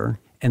dumpster,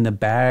 and the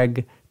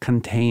bag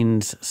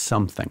contains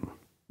something.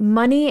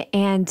 Money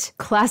and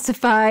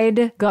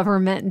classified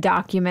government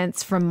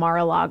documents from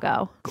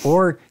Mar-a-Lago.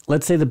 Or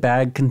let's say the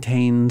bag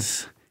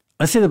contains,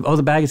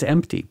 the bag is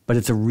empty, but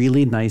it's a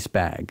really nice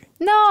bag.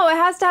 No, it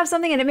has to have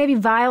something in it. Maybe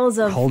vials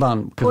of Hold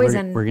on,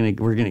 poison.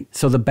 We're gonna.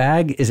 So the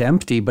bag is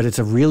empty, but it's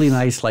a really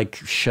nice like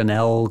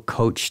Chanel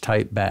Coach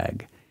type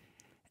bag.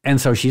 And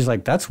so she's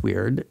like, that's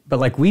weird. But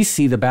like we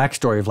see the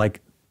backstory of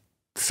like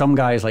some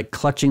guy is like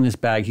clutching this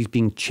bag. He's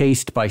being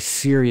chased by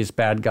serious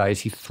bad guys.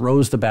 He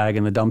throws the bag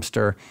in the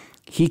dumpster.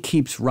 He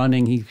keeps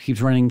running. He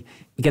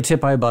gets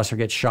hit by a bus or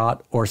gets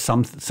shot, or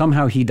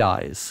somehow he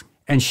dies.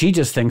 And she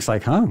just thinks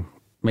like,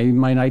 maybe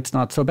my night's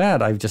not so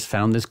bad. I've just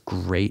found this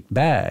great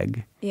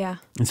bag. Yeah.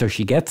 And so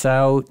she gets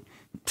out,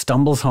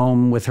 stumbles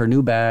home with her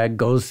new bag,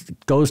 goes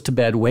to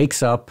bed,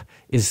 wakes up,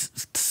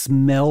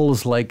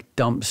 smells like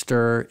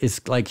dumpster,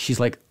 is like she's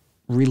like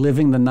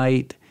reliving the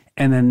night,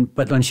 And then,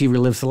 but when she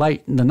relives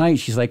the night,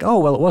 she's like, oh,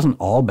 well, it wasn't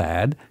all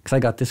bad because I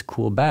got this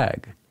cool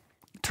bag.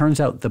 Turns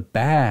out the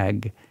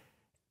bag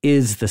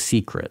is the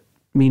secret,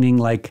 meaning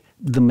like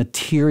the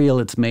material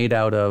it's made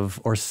out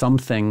of or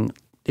something.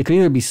 It could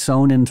either be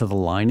sewn into the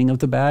lining of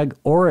the bag,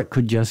 or it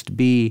could just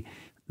be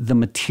the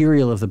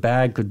material of the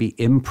bag could be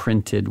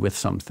imprinted with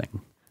something.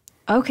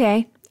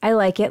 Okay, I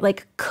like it.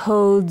 Like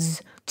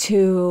codes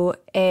to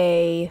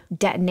a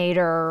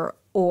detonator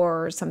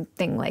or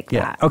something like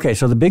that. Okay,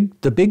 so the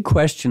big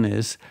question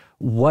is,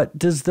 what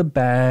does the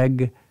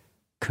bag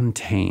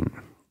contain?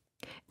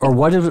 Or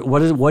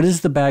what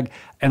is the bag?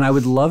 And I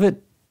would love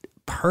it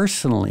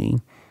personally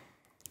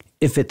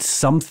if it's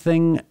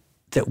something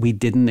that we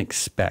didn't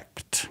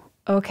expect.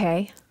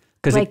 Okay.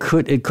 Because like,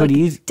 it could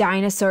easily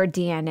dinosaur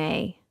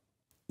DNA.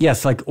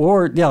 Yes, like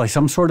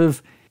some sort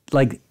of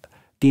like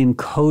the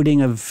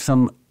encoding of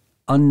some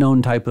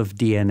unknown type of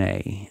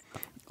DNA.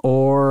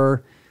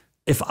 Or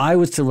if I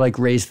was to like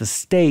raise the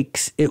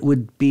stakes, it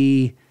would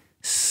be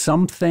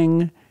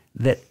something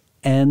that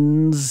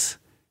ends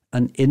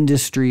an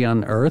industry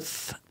on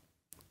Earth.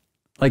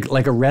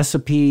 Like a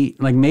recipe,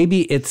 like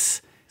maybe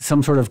it's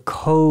some sort of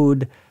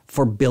code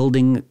for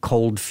building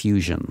cold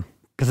fusion.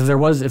 Because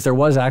if there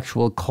was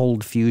actual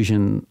cold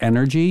fusion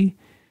energy,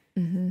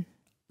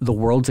 the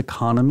world's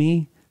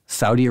economy,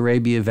 Saudi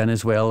Arabia,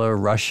 Venezuela,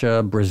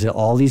 Russia, Brazil,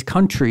 all these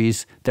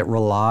countries that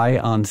rely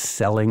on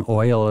selling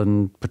oil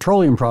and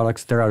petroleum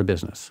products, they're out of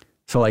business.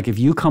 So like if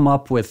you come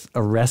up with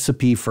a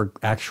recipe for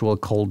actual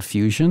cold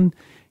fusion,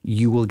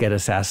 you will get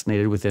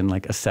assassinated within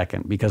like a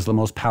second because the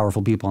most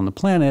powerful people on the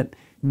planet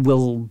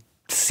will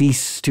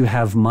cease to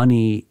have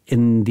money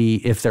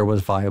if there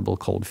was viable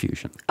cold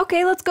fusion.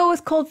 Okay, let's go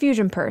with cold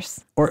fusion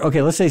purse. Or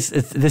okay, let's say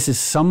this is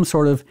some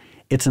sort of,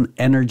 it's an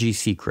energy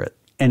secret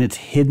and it's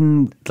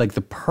hidden, like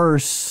the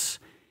purse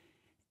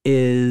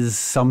is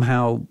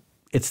somehow,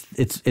 it's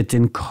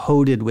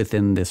encoded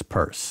within this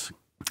purse.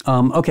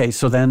 Okay,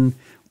 so then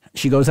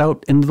she goes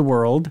out into the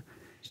world.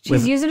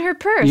 She's using her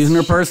purse. Using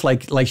her purse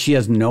like she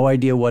has no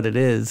idea what it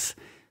is.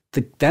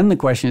 Then the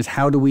question is,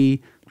 how do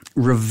we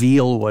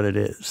reveal what it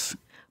is?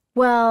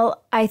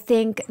 Well, I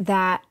think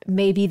that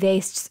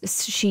maybe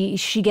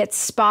she gets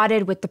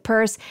spotted with the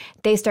purse.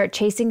 They start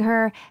chasing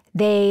her.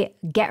 They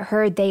get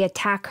her. They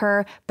attack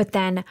her. But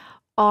then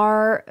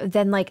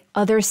like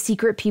other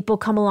secret people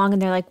come along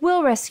and they're like,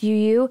 we'll rescue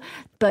you,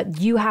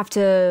 but you have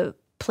to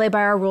play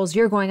by our rules.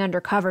 You're going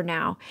undercover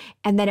now.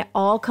 And then it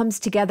all comes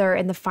together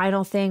in the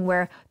final thing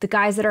where the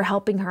guys that are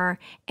helping her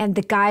and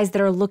the guys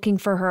that are looking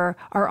for her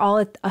are all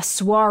at a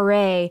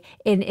soiree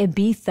in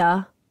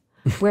Ibiza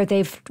where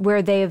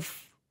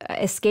they've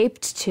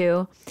escaped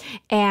to,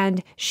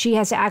 and she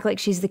has to act like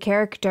she's the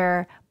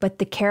character, but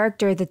the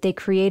character that they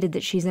created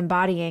that she's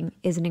embodying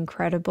is an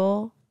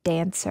incredible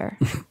dancer.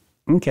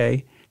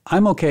 Okay.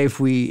 I'm okay if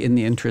we, in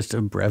the interest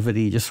of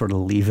brevity, just sort of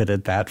leave it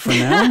at that for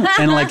now.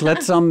 And like,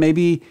 let's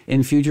maybe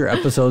in future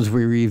episodes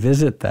we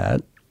revisit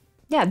that.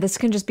 Yeah, this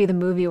can just be the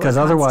movie we're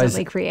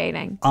constantly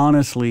creating.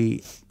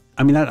 Honestly,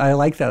 I mean, I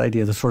like that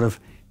idea, the sort of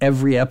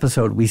every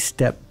episode we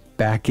step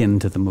back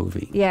into the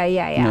movie. Yeah.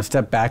 You know,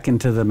 step back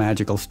into the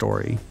magical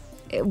story.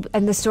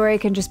 And the story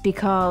can just be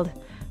called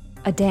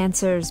A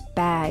Dancer's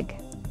Bag.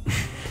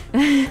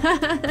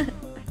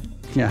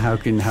 Yeah, how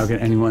can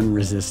anyone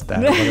resist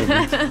that?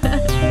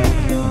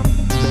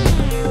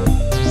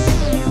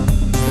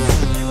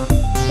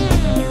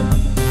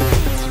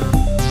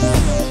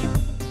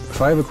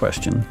 So I have a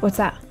question. What's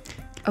that?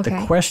 Okay.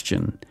 The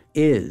question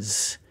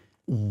is,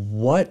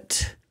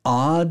 what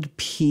odd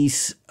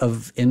piece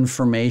of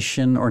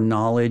information or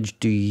knowledge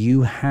do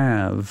you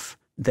have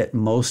that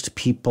most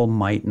people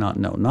might not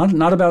know?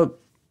 Not about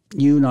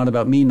you, not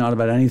about me, not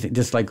about anything.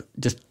 Just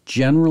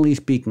generally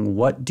speaking,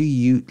 what do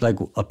you, like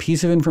a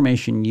piece of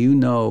information you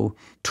know,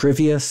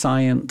 trivia,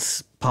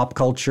 science, pop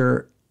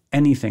culture,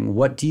 anything.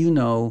 What do you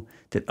know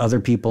that other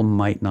people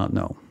might not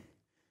know?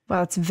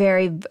 Well, it's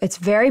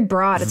very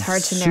broad. It's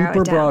hard to narrow it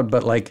down. Super broad,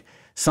 but like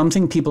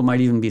something people might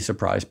even be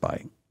surprised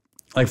by.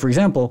 Like, for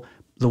example,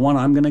 the one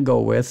I'm going to go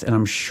with, and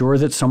I'm sure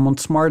that someone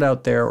smart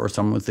out there or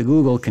someone with the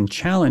Google can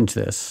challenge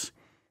this,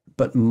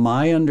 but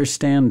my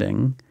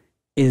understanding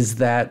is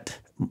that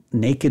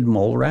naked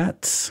mole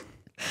rats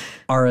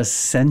are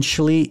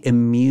essentially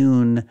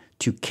immune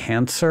to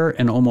cancer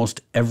and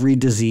almost every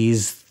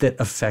disease that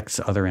affects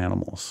other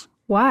animals.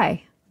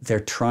 Why? They're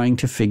trying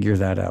to figure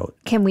that out.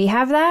 Can we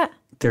have that?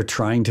 They're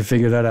trying to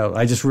figure that out.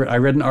 I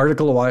read an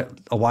article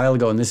a while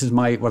ago, and this is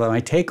my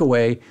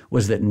takeaway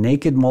was that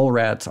naked mole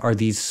rats are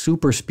these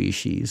super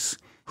species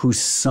who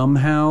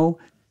somehow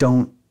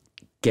don't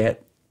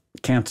get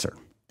cancer.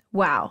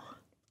 Wow.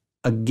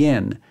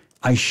 Again,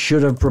 I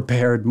should have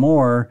prepared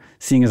more,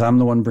 seeing as I'm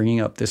the one bringing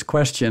up this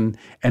question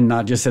and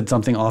not just said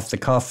something off the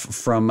cuff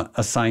from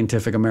a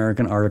Scientific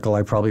American article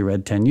I probably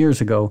read 10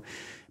 years ago.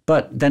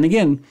 But then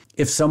again,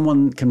 if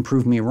someone can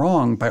prove me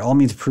wrong, by all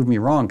means prove me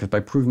wrong, because by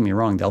proving me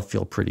wrong, they'll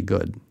feel pretty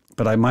good.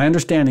 But my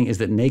understanding is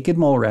that naked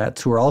mole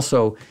rats, who are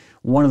also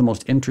one of the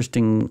most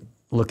interesting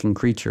looking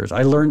creatures,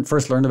 I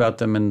first learned about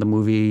them in the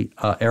movie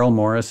Errol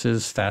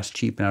Morris's Fast,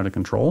 Cheap, and Out of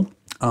Control.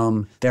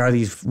 There are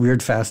these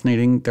weird,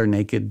 fascinating, they're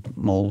naked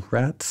mole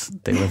rats.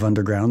 They live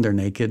underground, they're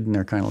naked, and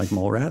they're kind of like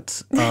mole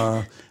rats.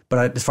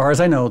 But as far as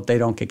I know, they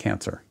don't get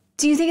cancer.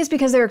 Do you think it's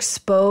because they're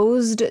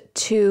exposed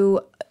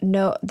to,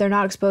 no, they're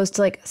not exposed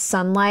to like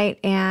sunlight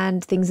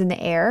and things in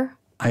the air?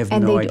 I have no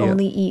idea. And they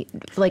only eat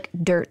like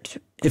dirt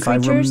If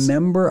creatures? I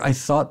remember, I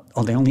thought,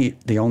 they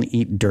only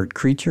eat dirt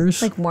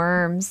creatures. Like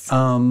worms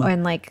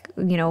and like,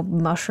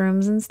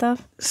 mushrooms and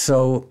stuff?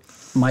 So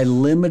my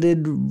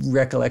limited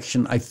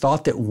recollection, I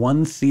thought that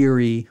one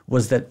theory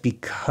was that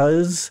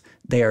because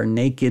they are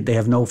naked, they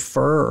have no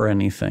fur or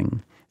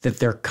anything, that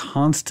they're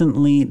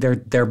constantly,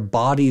 their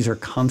bodies are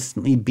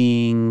constantly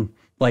being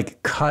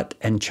like cut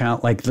and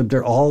like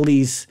they're all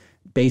these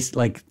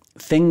like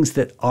things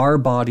that our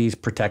bodies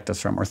protect us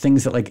from, or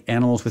things that like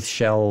animals with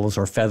shells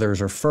or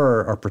feathers or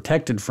fur are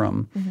protected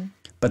from,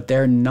 but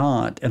they're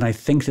not. And I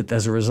think that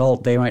as a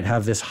result, they might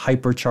have this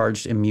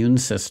hypercharged immune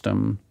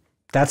system.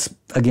 That's,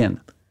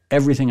 again,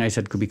 everything I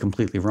said could be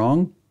completely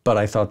wrong, but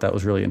I thought that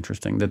was really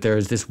interesting, that there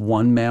is this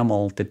one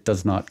mammal that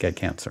does not get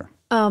cancer.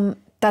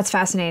 That's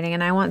fascinating.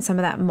 And I want some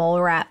of that mole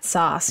rat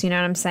sauce. You know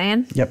what I'm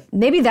saying? Yep.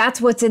 Maybe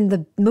that's what's in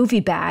the movie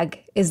bag,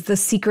 is the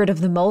secret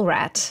of the mole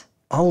rat.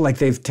 Oh, like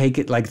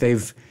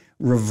they've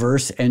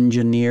reverse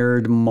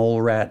engineered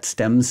mole rat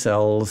stem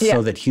cells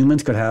so that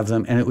humans could have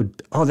them. And it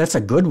would, that's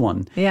a good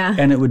one. Yeah.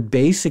 And it would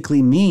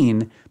basically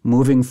mean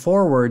moving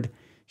forward,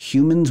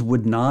 humans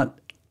would not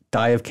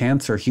die of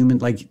cancer.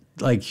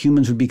 Like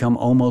humans would become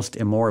almost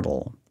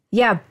immortal.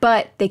 Yeah,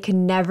 but they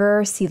can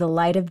never see the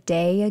light of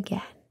day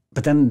again.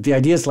 But then the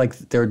idea is like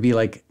there would be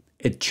like,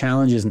 it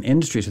challenges an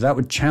industry. So that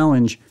would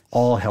challenge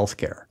all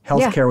healthcare.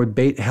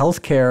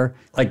 Healthcare,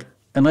 like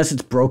unless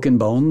it's broken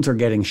bones or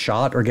getting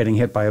shot or getting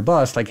hit by a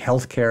bus, like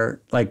healthcare,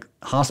 like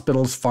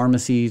hospitals,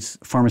 pharmacies,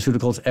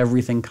 pharmaceuticals,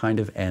 everything kind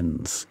of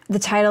ends. The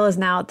title is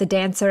now The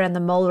Dancer and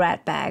the Mole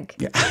Rat Bag.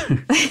 Yeah.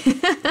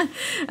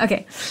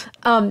 Okay.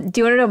 Do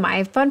you want to know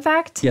my fun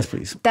fact? Yes,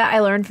 please. That I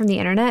learned from the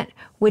internet,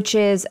 which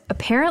is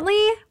apparently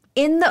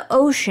in the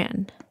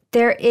ocean,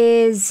 there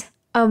is,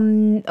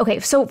 okay,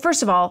 so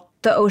first of all,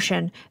 the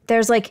ocean,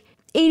 there's like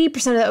 80%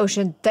 of the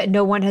ocean that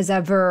no one has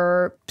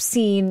ever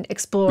seen,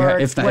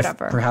 explored,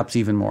 whatever. If perhaps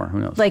even more, who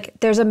knows? Like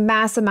there's a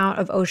mass amount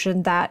of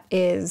ocean that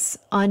is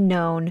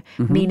unknown,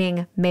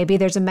 meaning maybe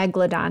there's a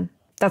megalodon.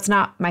 That's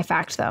not my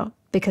fact though,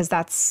 because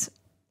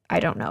I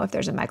don't know if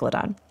there's a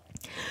megalodon.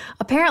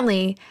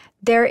 Apparently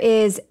there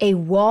is a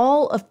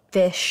wall of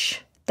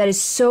fish that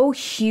is so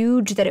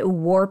huge that it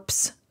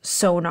warps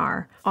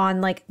sonar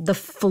on like the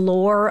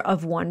floor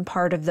of one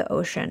part of the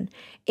ocean.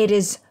 It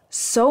is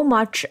so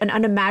much, an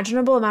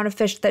unimaginable amount of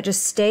fish that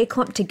just stay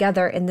clumped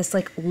together in this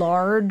like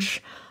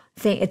large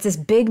thing. It's this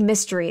big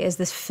mystery, is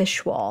this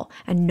fish wall,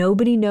 and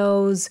nobody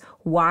knows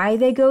why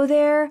they go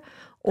there.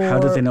 Or how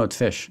did they know it's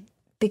fish?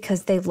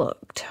 Because they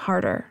looked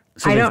harder.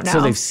 I don't know.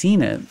 So they've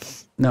seen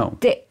it. No.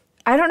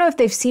 I don't know if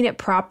they've seen it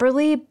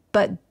properly,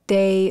 but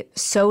they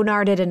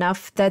sonared it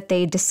enough that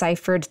they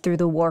deciphered through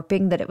the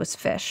warping that it was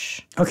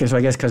fish. Okay, so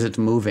I guess because it's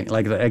moving.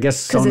 Like I guess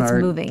sonar,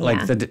 it's moving,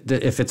 like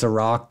if it's a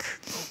rock,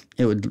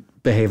 it would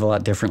behave a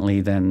lot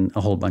differently than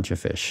a whole bunch of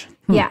fish.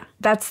 Yeah,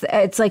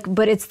 it's like,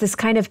 but it's this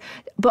kind of,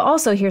 but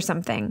also here's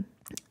something.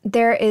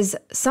 There is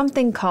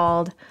something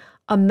called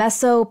a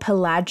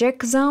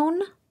mesopelagic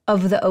zone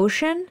of the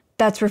ocean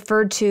that's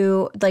referred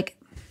to like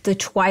the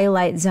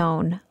twilight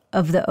zone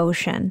of the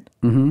ocean,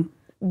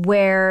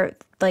 where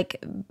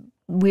like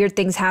weird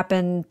things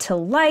happen to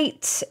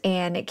light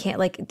and it can't,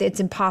 like, it's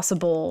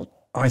impossible.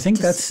 I think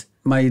that's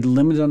my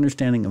limited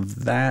understanding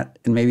of that,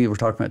 and maybe we're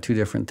talking about two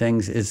different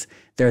things, is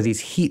there are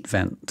these heat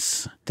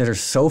vents that are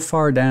so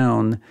far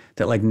down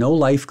that like no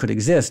life could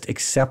exist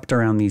except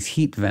around these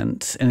heat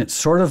vents. And it's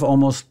sort of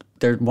almost,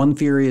 one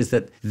theory is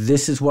that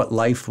this is what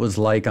life was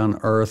like on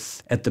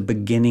Earth at the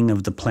beginning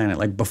of the planet,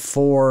 like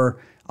before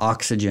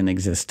oxygen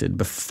existed,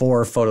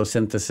 before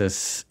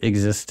photosynthesis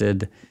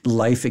existed,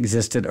 life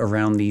existed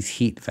around these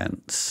heat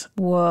vents.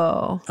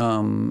 Whoa.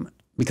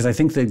 Because I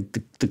think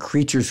the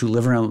creatures who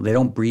live around, they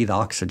don't breathe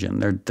oxygen.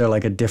 They're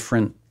like a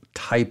different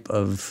type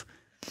of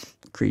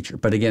creature.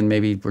 But again,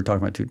 maybe we're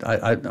talking about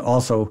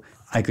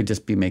I could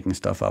just be making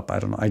stuff up. I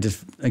don't know. I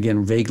just,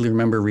 again, vaguely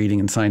remember reading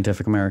in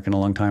Scientific American a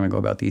long time ago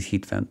about these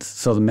heat vents.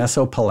 So the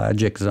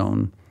mesopelagic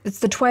zone. It's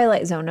the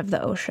twilight zone of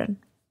the ocean,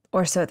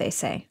 or so they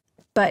say.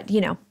 But,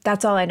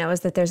 that's all I know,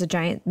 is that there's a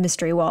giant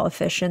mystery wall of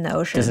fish in the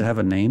ocean. Does it have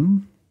a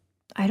name?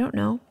 I don't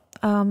know.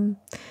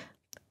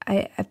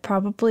 I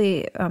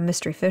probably a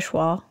mystery fish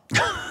wall.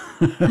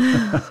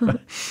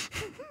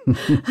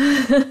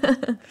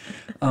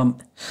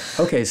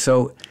 Okay,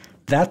 so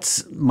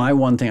that's my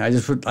one thing.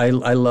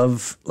 I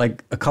love,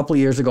 like a couple of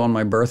years ago on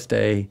my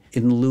birthday,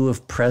 in lieu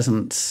of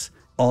presents,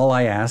 all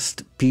I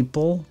asked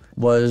people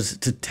was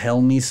to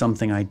tell me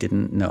something I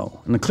didn't know.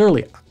 And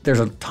clearly there's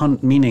a ton,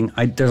 meaning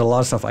there's a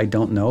lot of stuff I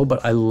don't know,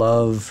 but I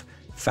love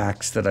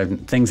facts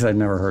things that I've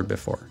never heard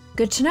before.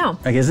 Good to know.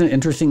 Like, isn't it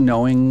interesting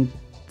knowing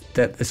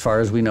that as far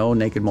as we know,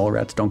 naked mole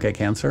rats don't get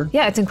cancer?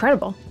 Yeah, it's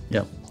incredible.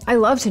 Yep. I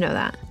love to know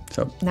that.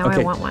 So now I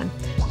want one.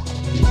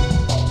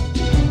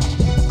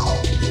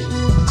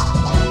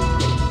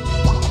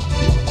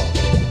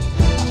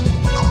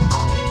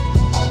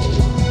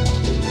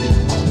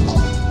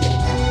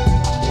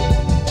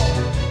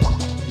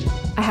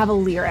 have a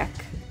lyric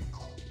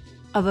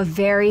of a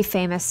very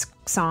famous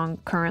song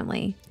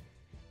currently.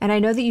 And I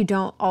know that you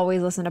don't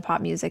always listen to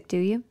pop music, do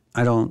you?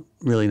 I don't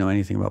really know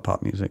anything about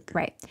pop music.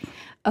 Right.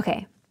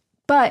 Okay.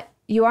 But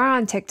you are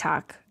on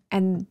TikTok.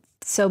 And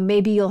so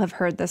maybe you'll have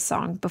heard this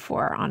song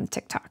before on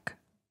TikTok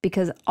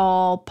because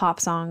all pop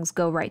songs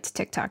go right to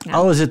TikTok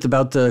now. Oh, is it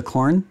about the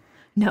corn?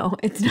 No,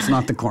 it's not. It's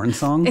not the corn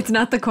song? It's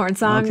not the corn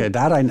song. Okay,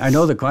 that I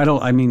know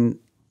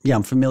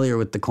I'm familiar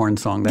with the corn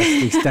song. That's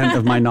the extent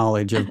of my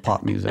knowledge of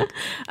pop music.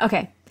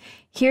 Okay.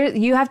 Here,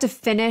 you have to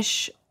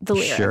finish the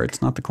lyric. Sure,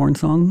 it's not the corn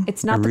song?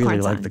 It's not the corn song. I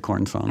really like the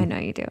corn song. I know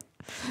you do.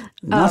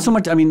 Not so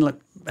much, look,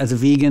 as a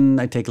vegan,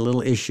 I take a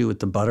little issue with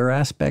the butter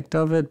aspect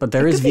of it, but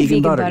there is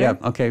vegan butter. Yeah,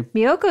 okay.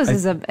 Miyoko's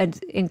is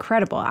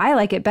incredible. I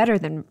like it better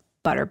than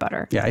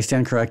butter. Yeah, I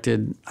stand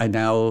corrected. I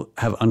now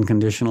have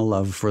unconditional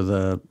love for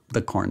the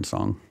corn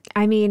song.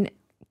 I mean,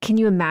 can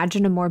you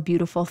imagine a more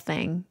beautiful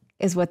thing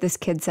is what this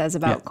kid says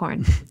about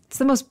corn. It's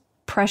the most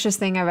precious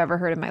thing I've ever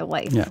heard in my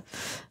life. Yeah.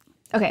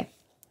 Okay,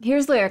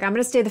 here's the lyric. I'm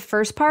going to say the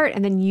first part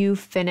and then you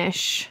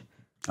finish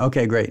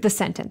Okay, great. the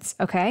sentence,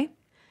 okay?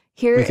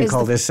 We can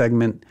call this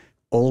segment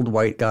Old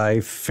White Guy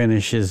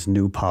Finishes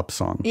New Pop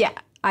Song. Yeah,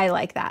 I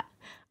like that.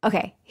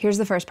 Okay, here's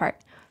the first part.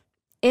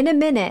 In a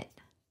minute,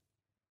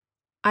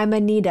 I'm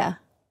Anita.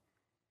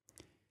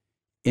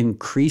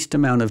 Increased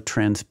amount of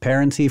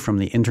transparency from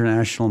the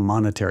International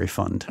Monetary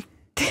Fund.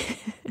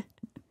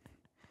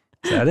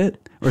 Is that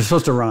it? Or is it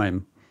supposed to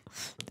rhyme?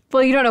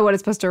 Well, you don't know what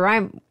it's supposed to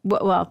rhyme.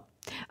 Well,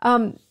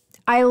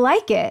 I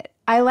like it.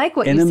 I like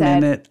what you said. In a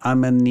minute,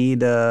 I'm gonna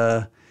need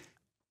a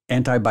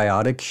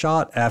antibiotic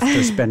shot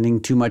after spending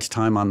too much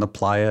time on the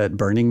playa at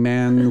Burning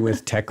Man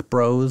with tech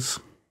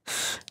bros.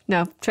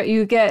 No,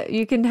 you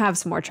can have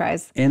some more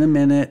tries. In a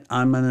minute,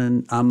 I'm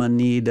gonna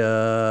need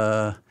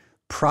a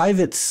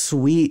private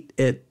suite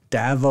at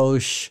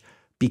Davos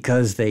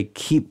because they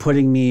keep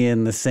putting me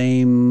in the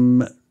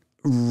same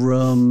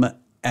room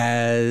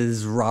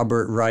as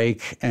Robert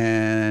Reich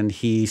and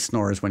he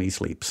snores when he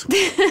sleeps.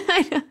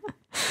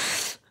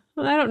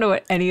 Well, I don't know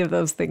what any of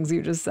those things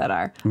you just said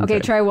are. Okay,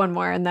 try one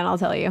more and then I'll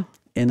tell you.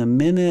 In a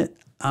minute,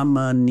 I'm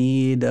gonna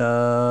need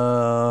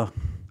a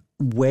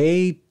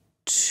way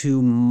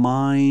to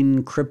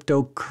mine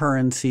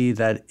cryptocurrency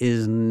that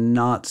is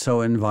not so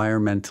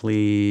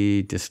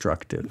environmentally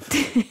destructive.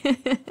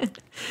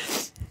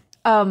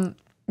 No,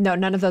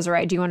 none of those are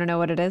right. Do you want to know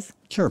what it is?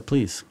 Sure,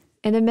 please.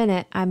 In a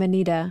minute, I'm gonna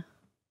need a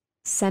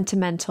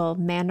sentimental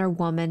man or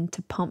woman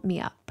to pump me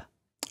up.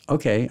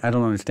 Okay, I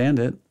don't understand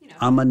it.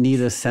 I'm gonna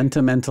need a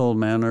sentimental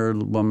man or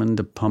woman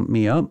to pump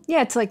me up.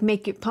 Yeah, it's like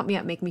pump me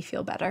up, make me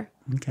feel better.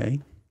 Okay,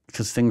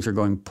 because things are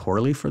going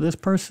poorly for this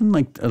person.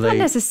 Like, not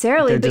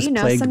necessarily, they're but just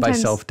plagued by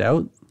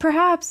self-doubt.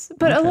 Perhaps,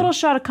 but a little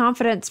shot of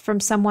confidence from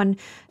someone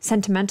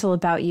sentimental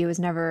about you is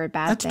never a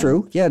bad thing. That's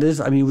true. Yeah, it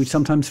is. I mean, we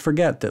sometimes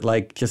forget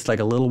that, just like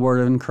a little word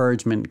of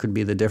encouragement could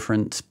be the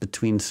difference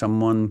between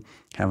someone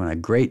having a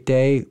great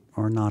day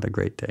or not a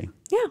great day.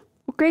 Yeah,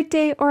 a great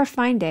day or a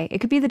fine day. It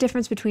could be the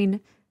difference between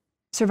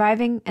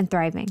surviving and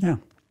thriving. Yeah.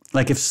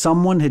 Like if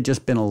someone had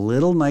just been a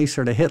little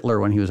nicer to Hitler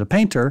when he was a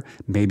painter,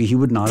 maybe he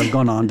would not have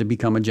gone on to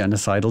become a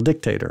genocidal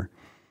dictator.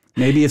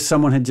 Maybe if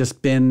someone had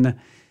just been,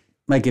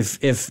 like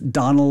if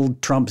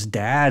Donald Trump's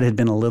dad had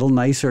been a little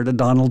nicer to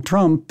Donald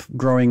Trump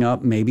growing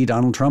up, maybe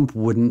Donald Trump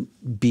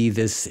wouldn't be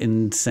this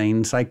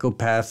insane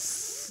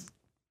psychopath,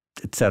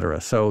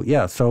 etc. So,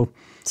 yeah, so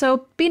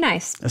be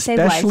nice.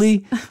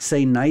 Especially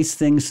say nice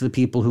things to the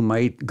people who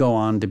might go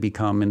on to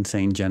become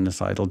insane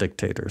genocidal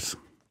dictators.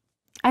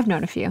 I've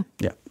known a few.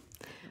 Yeah.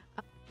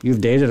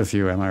 You've dated a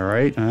few, am I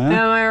right? Huh?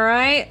 Am I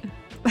right?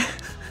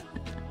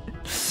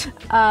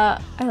 I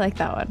like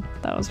that one.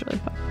 That was really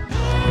fun.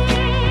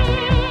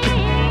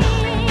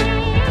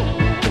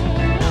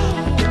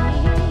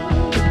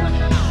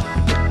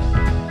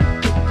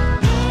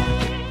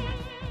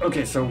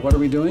 Okay, so what are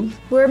we doing?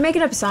 We're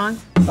making up a song.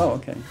 Oh,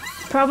 okay.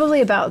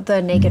 Probably about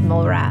the naked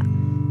mole rat.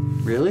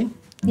 Really?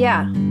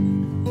 Yeah.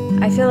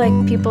 I feel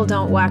like people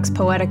don't wax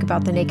poetic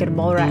about the naked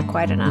mole rat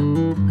quite enough.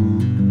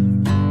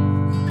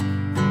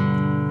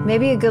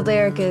 Maybe a good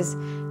lyric is,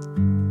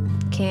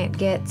 can't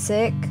get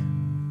sick.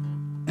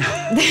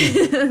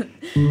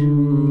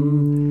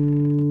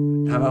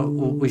 How about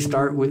we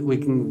start, we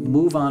can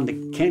move on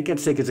to, can't get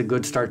sick is a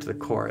good start to the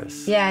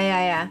chorus.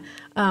 Yeah.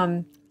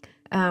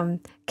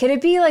 Could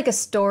it be like a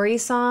story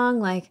song?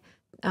 Like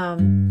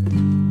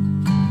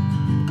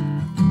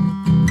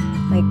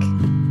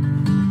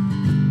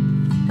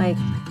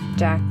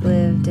Jack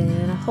lived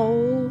in a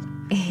hole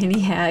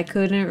and I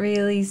couldn't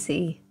really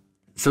see.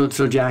 So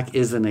Jack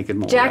is the naked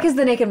mole rat. Jack is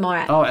the naked mole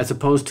rat. Oh, as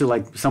opposed to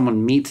like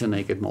someone meets a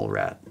naked mole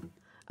rat.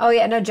 Oh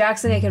yeah, no,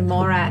 Jack's a naked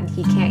mole rat and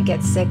he can't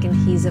get sick and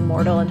he's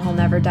immortal and he'll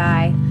never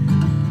die.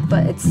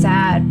 But it's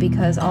sad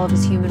because all of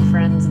his human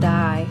friends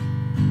die.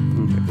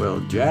 Okay, well,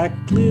 Jack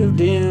lived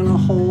in a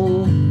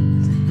hole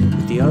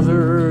with the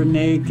other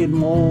naked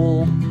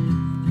mole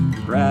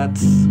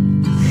rats.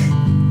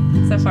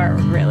 So far,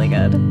 really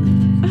good.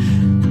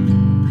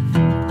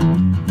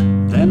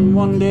 Then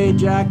one day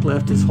Jack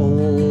left his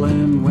hole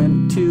and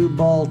went to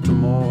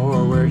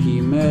Baltimore, where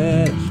he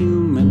met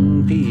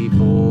human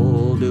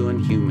people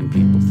doing human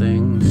people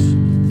things.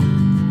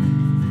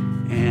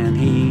 And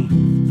he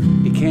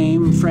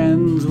became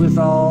friends with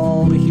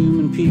all the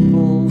human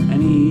people,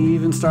 and he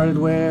even started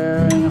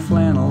wearing a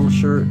flannel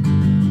shirt,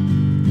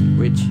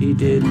 which he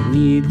didn't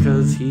need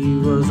because he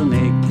was a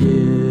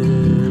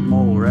naked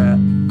mole rat.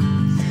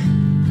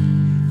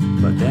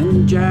 But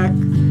then Jack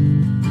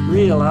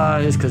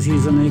realized, because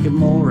he's a naked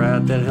mole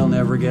rat, that he'll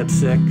never get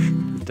sick.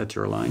 That's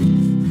your line.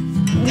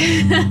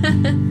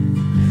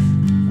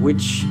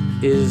 Which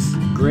is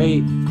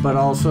great, but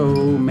also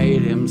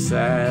made him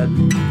sad.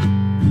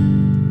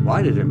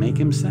 Why did it make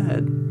him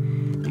sad?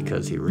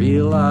 Because he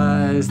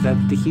realized that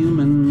the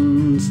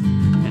humans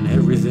and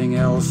everything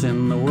else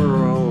in the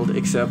world,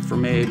 except for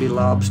maybe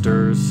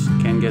lobsters,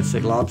 can get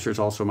sick. Lobsters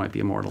also might be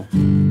immortal.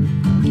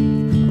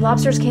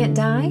 Lobsters can't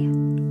die?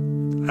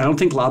 I don't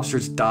think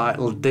lobsters die.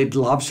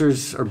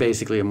 Lobsters are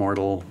basically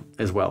immortal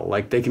as well.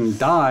 Like, they can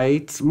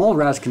die. Mole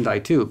rats can die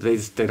too,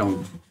 but they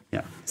don't,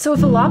 yeah. So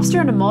if a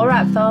lobster and a mole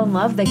rat fell in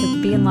love, they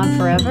could be in love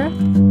forever?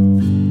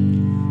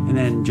 And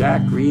then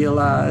Jack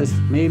realized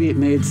maybe it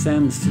made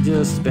sense to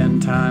just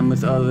spend time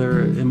with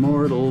other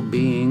immortal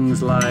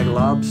beings like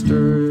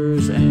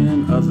lobsters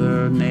and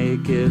other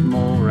naked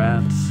mole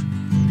rats.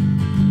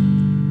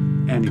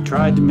 And he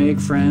tried to make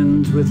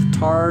friends with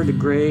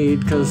tardigrade,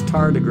 because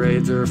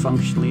tardigrades are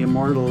functionally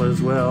immortal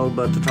as well,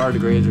 but the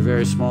tardigrades are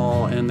very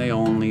small and they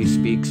only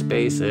speak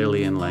space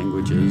alien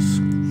languages.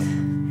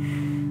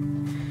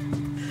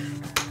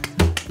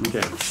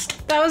 Okay.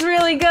 That was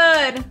really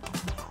good.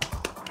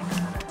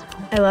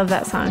 I love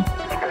that song.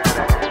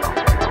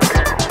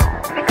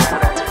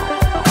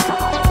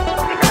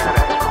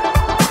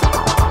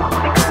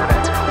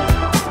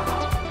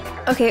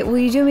 Okay, will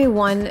you do me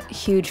one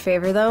huge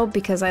favor though?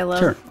 Because I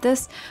love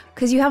this.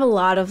 Because you have a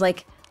lot of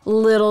like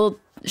little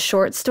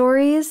short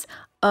stories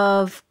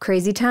of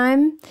crazy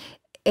time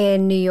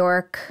in New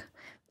York.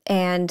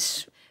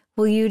 And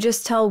will you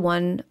just tell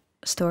one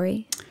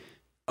story?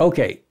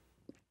 Okay.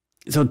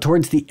 So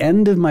towards the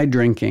end of my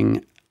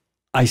drinking,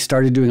 I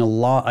started doing a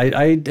lot.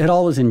 I had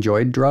always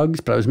enjoyed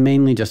drugs, but I was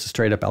mainly just a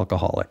straight up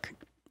alcoholic.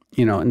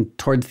 You know, and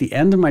towards the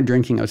end of my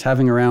drinking, I was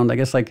having around, I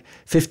guess, like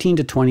 15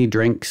 to 20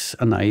 drinks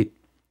a night,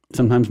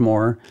 sometimes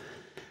more,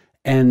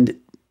 and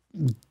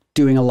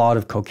doing a lot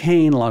of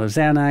cocaine, a lot of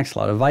Xanax, a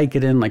lot of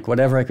Vicodin, like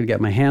whatever I could get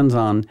my hands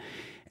on.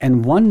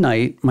 And one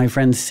night, my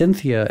friend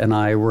Cynthia and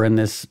I were in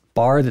this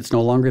bar that's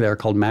no longer there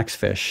called Max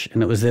Fish.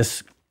 And it was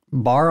this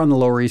bar on the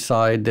Lower East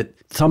Side that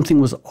something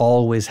was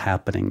always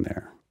happening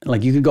there.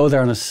 Like, you could go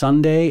there on a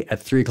Sunday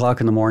at 3 o'clock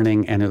in the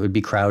morning and it would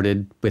be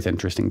crowded with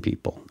interesting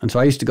people. And so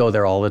I used to go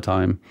there all the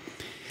time.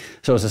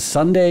 So it was a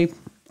Sunday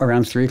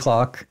around 3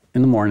 o'clock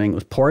in the morning. It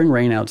was pouring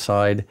rain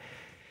outside.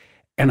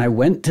 And I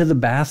went to the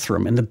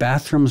bathroom, and the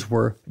bathrooms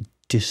were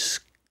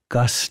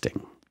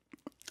disgusting.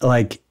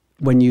 Like,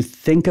 when you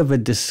think of a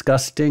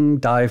disgusting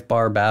dive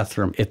bar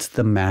bathroom, it's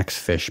the Max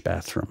Fish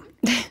bathroom.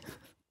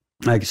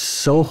 Like,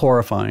 so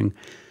horrifying.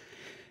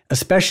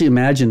 Especially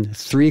imagine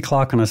 3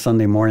 o'clock on a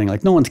Sunday morning.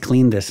 Like, no one's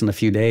cleaned this in a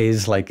few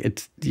days. Like,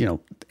 it's, you know,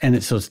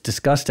 and so it's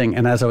disgusting.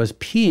 And as I was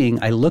peeing,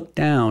 I looked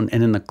down,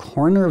 and in the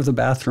corner of the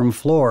bathroom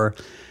floor,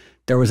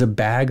 there was a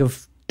bag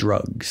of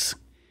drugs.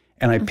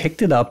 And I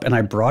picked it up and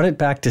I brought it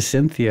back to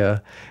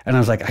Cynthia. And I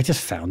was like, I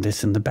just found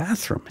this in the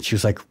bathroom. And she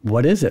was like,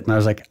 what is it? And I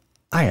was like,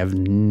 I have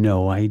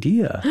no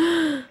idea.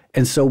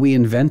 And so we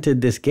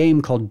invented this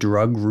game called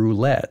Drug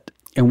Roulette.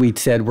 And we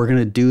said, we're going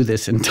to do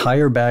this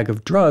entire bag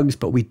of drugs,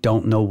 but we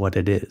don't know what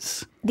it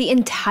is. The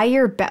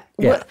entire bag?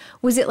 Yeah. What,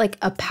 was it like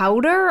a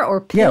powder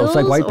or pills? Yeah, it was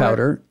like white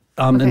powder.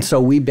 Okay. And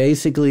so we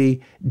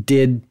basically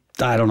did,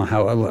 I don't know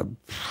how,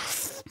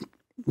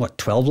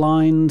 12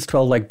 lines,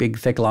 12 like big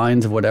thick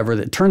lines of whatever.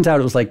 It turns out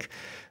it was like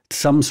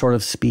some sort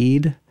of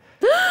speed.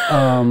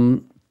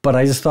 But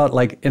I just thought,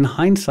 like, in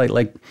hindsight,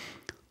 like,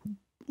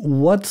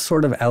 what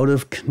sort of out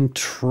of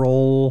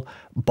control,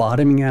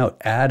 bottoming out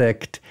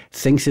addict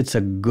thinks it's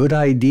a good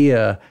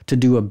idea to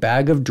do a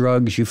bag of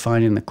drugs you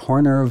find in the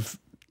corner of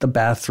the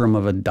bathroom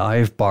of a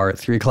dive bar at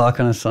 3 o'clock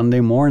on a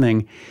Sunday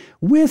morning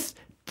with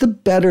the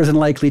better than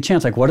likely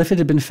chance? Like, what if it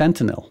had been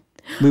fentanyl?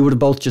 We would have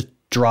both just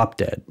dropped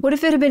dead. What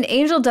if it had been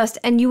angel dust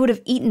and you would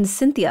have eaten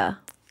Cynthia?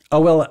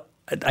 Oh, well,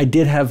 I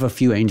did have a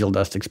few angel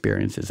dust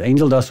experiences.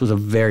 Angel dust was a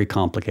very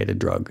complicated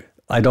drug.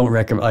 I don't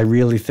recommend. I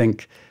really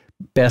think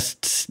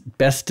best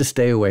to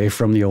stay away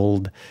from the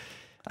old.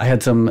 I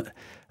had some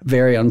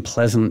very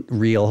unpleasant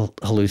real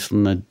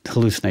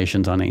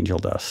hallucinations on angel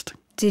dust.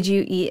 Did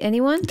you eat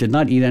anyone? Did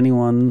not eat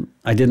anyone.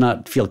 I did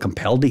not feel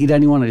compelled to eat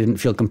anyone. I didn't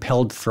feel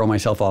compelled to throw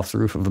myself off the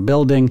roof of a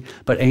building.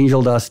 But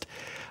angel dust,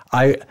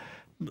 I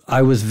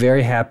was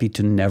very happy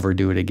to never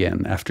do it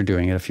again after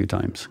doing it a few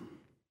times.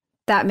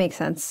 That makes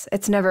sense.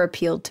 It's never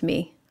appealed to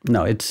me.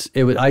 No, I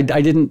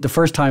didn't, the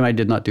first time I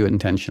did not do it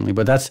intentionally,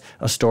 but that's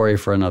a story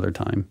for another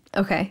time.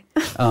 Okay.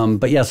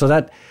 But yeah, so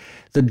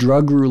the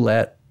drug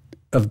roulette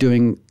of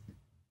doing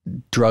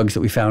drugs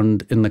that we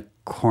found in the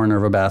corner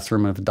of a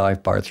bathroom of a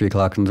dive bar at 3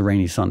 o'clock on the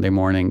rainy Sunday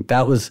morning.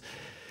 That was,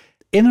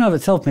 in and of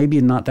itself, maybe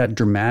not that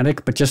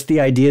dramatic, but just the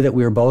idea that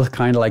we were both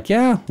kind of like,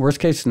 yeah, worst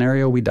case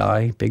scenario, we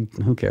die. Big,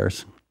 who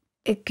cares?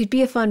 It could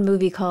be a fun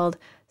movie called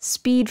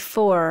Speed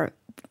 4,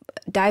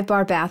 Dive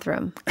Bar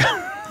Bathroom,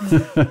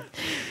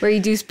 where you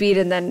do speed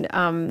and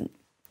then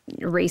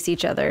race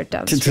each other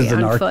down the street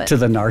on foot. To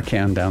the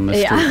Narcan down the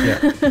street.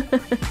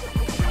 Yeah.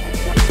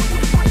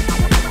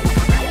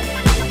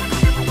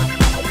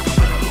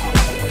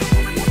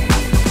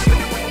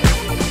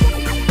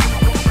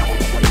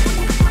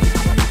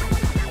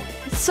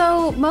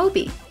 So,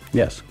 Moby.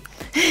 Yes.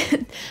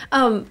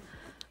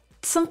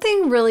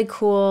 Something really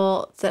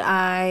cool that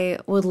I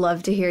would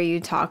love to hear you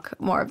talk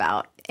more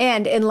about.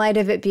 And in light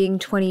of it being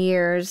 20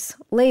 years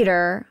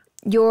later,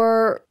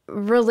 your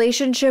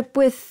relationship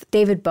with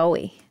David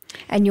Bowie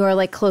and your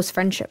like close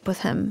friendship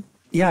with him.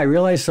 Yeah, I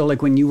realized, so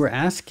like when you were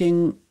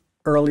asking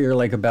earlier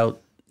like about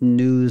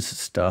news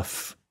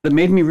stuff, it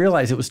made me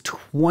realize it was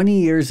 20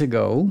 years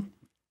ago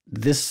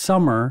this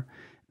summer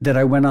that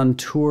I went on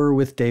tour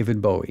with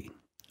David Bowie.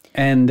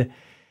 And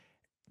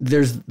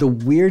there's the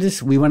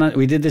weirdest,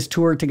 we did this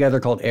tour together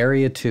called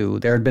Area 2.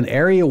 There had been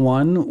Area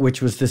 1,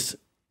 which was this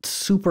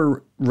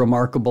super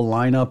remarkable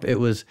lineup. It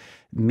was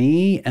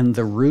me and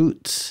The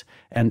Roots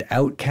and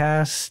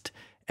Outkast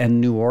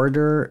and New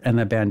Order and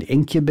the band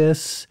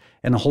Incubus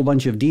and a whole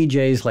bunch of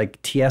DJs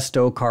like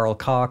Tiesto, Carl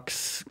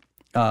Cox,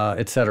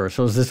 etc.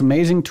 So it was this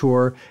amazing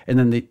tour. And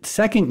then the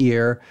second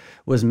year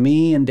was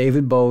me and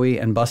David Bowie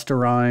and Busta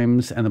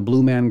Rhymes and the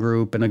Blue Man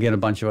Group and again a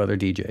bunch of other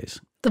DJs.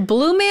 The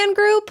Blue Man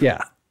Group?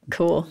 Yeah.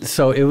 Cool.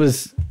 So it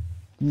was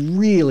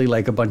really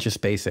like a bunch of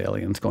space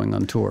aliens going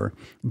on tour.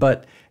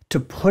 But to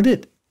put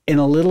it in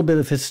a little bit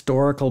of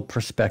historical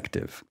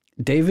perspective,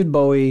 David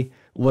Bowie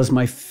was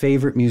my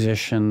favorite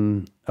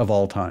musician of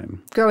all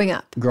time. Growing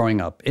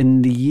up.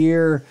 In the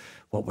year,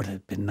 what would it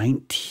have been,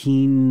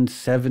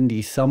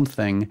 1970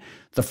 something,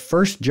 the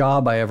first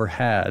job I ever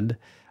had,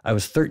 I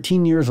was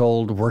 13 years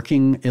old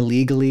working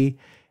illegally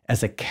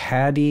as a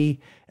caddy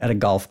at a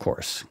golf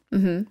course.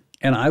 Mm-hmm.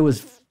 And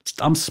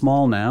I'm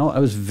small now. I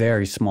was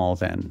very small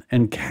then.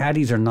 And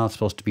caddies are not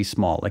supposed to be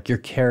small. Like you're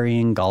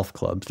carrying golf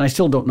clubs. And I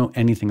still don't know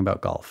anything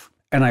about golf.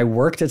 And I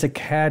worked as a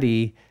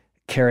caddy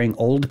carrying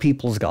old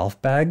people's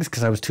golf bags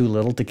because I was too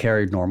little to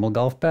carry normal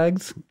golf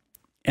bags.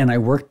 And I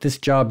worked this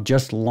job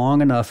just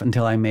long enough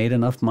until I made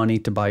enough money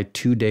to buy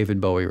 2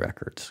 David Bowie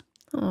records.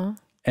 Aww.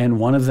 And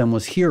one of them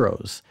was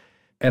Heroes.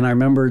 And I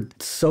remember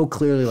so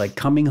clearly, like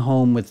coming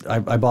home with,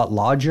 I bought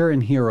Lodger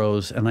and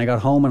Heroes, and I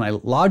got home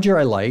and Lodger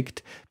I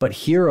liked, but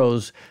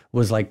Heroes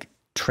was like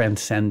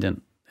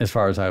transcendent as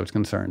far as I was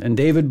concerned. And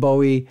David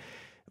Bowie,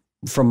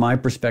 from my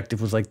perspective,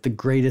 was like the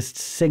greatest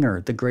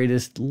singer, the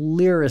greatest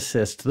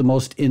lyricist, the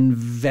most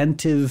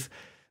inventive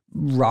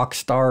rock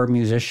star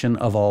musician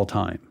of all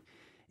time.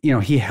 You know,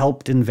 he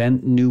helped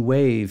invent new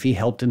wave. He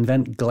helped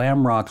invent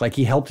glam rock. Like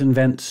he helped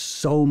invent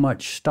so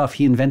much stuff.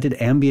 He invented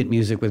ambient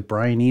music with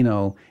Brian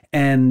Eno.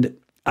 And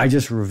I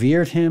just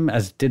revered him,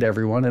 as did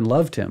everyone, and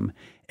loved him.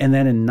 And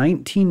then in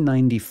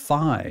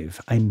 1995,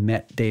 I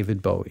met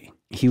David Bowie.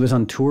 He was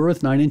on tour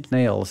with Nine Inch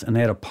Nails, and they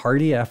had a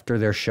party after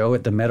their show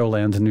at the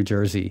Meadowlands in New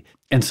Jersey.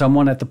 And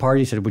someone at the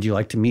party said, "Would you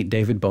like to meet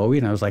David Bowie?"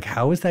 And I was like,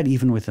 how is that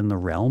even within the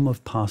realm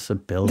of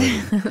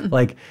possibility?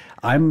 Like,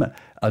 I'm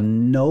a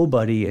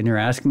nobody, and you're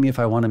asking me if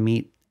I want to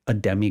meet a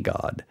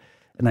demigod.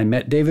 And I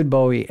met David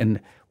Bowie,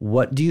 and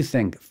what do you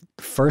think?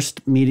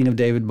 First meeting of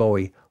David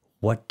Bowie,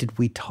 what did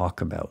we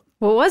talk about?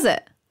 What was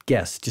it?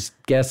 Just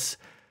guess,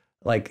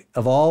 like,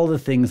 of all the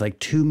things, like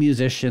 2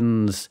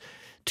 musicians,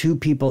 2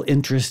 people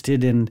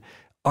interested in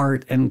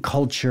art and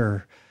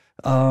culture,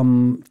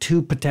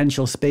 2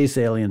 potential space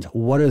aliens.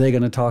 What are they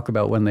going to talk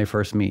about when they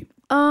first meet?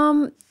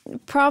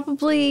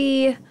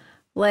 Probably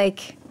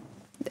like...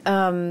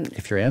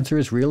 If your answer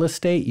is real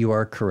estate, you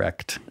are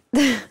correct.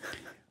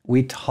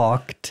 We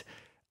talked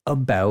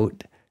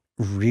about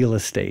real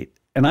estate.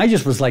 And I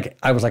was like,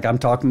 I'm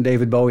talking to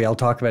David Bowie. I'll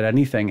talk about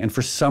anything. And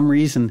for some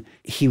reason,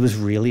 he was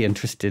really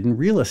interested in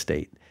real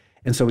estate.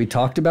 And so we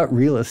talked about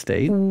real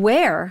estate.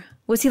 Where?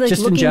 Was he like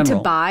just looking to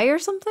buy or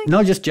something?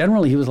 No, just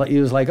generally. He was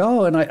like,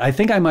 oh, and I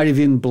think I might have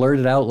even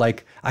blurted out,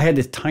 like, I had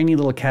this tiny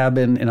little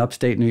cabin in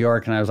upstate New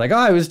York. And I was like, oh,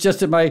 I was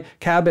just at my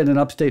cabin in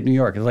upstate New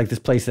York. It was like this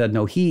place that had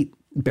no heat,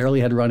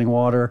 barely had running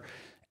water.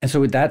 And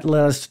so that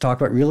led us to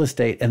talk about real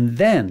estate. And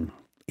then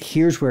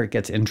here's where it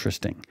gets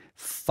interesting.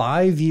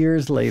 5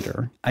 years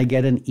later, I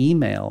get an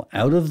email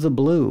out of the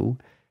blue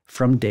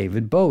from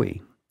David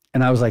Bowie.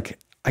 And I was like,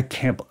 I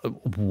can't,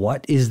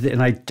 what is this?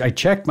 And I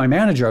checked my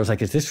manager. I was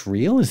like, is this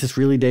real? Is this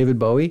really David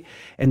Bowie?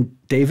 And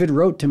David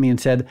wrote to me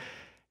and said,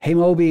 "Hey,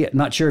 Moby,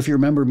 not sure if you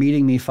remember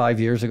meeting me 5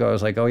 years ago." I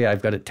was like, oh yeah,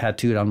 I've got it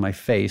tattooed on my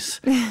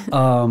face.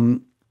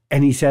 And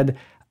he said,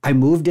 "I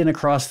moved in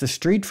across the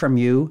street from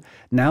you.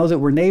 Now that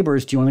we're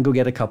neighbors, do you want to go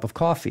get a cup of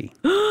coffee?"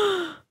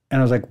 And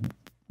I was like,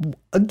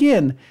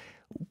 again,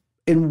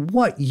 in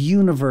what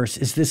universe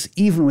is this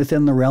even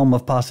within the realm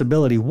of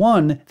possibility?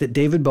 1, that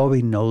David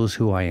Bowie knows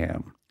who I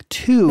am.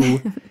 2,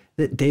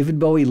 that David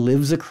Bowie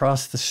lives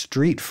across the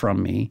street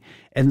from me.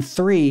 And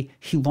 3,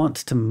 he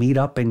wants to meet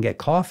up and get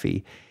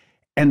coffee.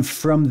 And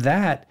from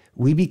that,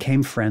 we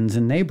became friends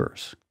and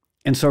neighbors.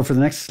 And so for the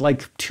next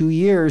 2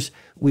 years,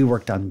 we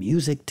worked on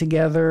music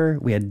together.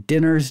 We had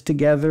dinners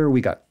together.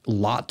 We got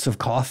lots of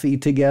coffee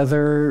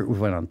together. We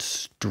went on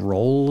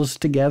strolls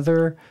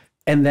together.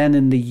 And then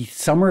in the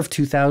summer of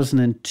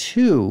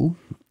 2002,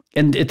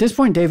 and at this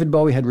point, David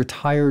Bowie had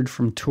retired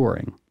from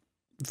touring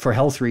for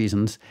health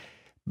reasons.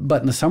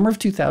 But in the summer of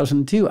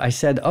 2002, I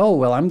said, oh,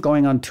 well, I'm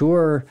going on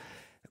tour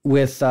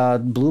with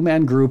Blue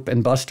Man Group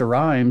and Busta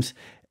Rhymes.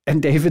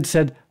 And David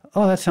said,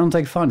 oh, that sounds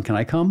like fun. Can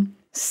I come?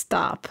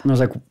 Stop. And I was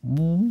like,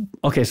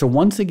 okay, so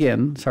once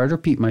again, sorry to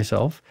repeat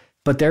myself,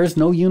 but there is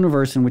no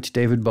universe in which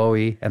David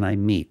Bowie and I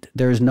meet.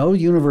 There is no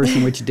universe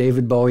in which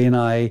David Bowie and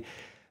I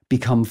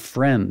become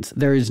friends.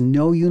 There is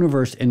no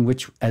universe in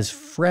which, as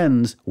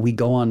friends, we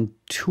go on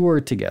tour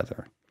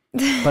together.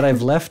 But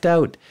I've left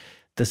out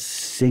the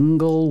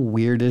single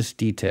weirdest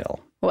detail.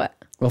 What?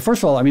 Well,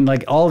 first of all, I mean,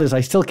 all this,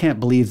 I still can't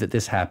believe that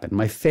this happened.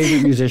 My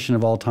favorite musician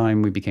of all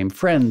time, we became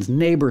friends,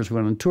 neighbors, we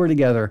went on tour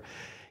together.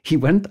 He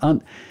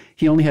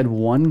only had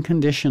one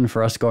condition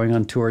for us going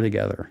on tour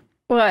together.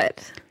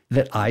 What?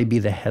 That I be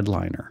the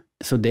headliner.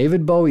 So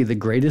David Bowie, the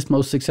greatest,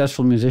 most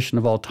successful musician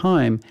of all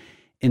time,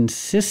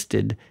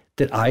 insisted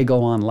that I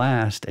go on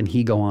last and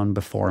he go on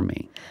before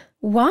me.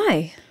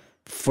 Why?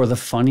 For the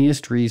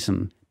funniest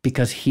reason,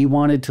 because he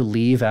wanted to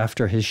leave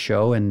after his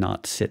show and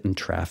not sit in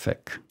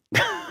traffic.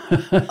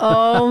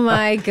 Oh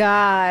my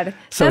God.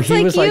 So that's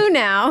he was you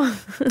now.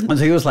 And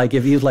so he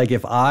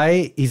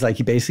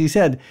basically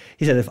said,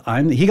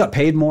 he got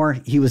paid more.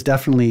 He was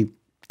definitely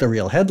the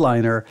real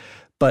headliner.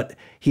 But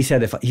he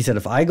said,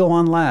 if I go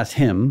on last,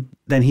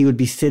 then he would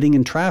be sitting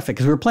in traffic.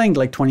 Because we were playing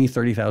to 20,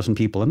 30,000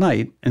 people a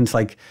night. And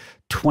it's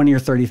 20 or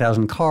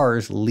 30,000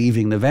 cars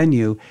leaving the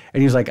venue.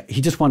 And he was he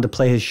just wanted to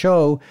play his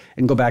show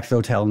and go back to the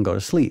hotel and go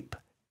to sleep.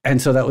 And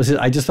so that was it.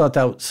 I just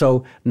thought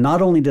so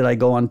not only did I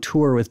go on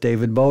tour with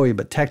David Bowie,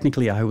 but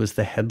technically I was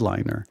the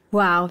headliner.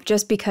 Wow.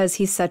 Just because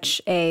he's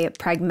such a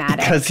pragmatic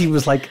Because he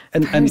was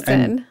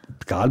and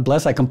God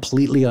bless, I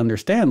completely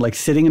understand.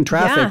 Sitting in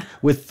traffic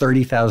with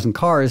 30,000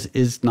 cars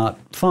is not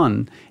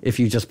fun if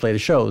you just play the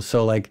shows.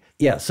 So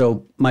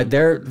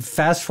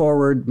fast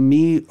forward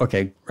rewind.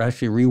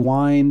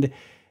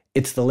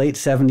 It's the late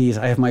 70s.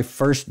 I have my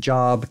first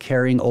job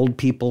carrying old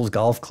people's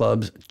golf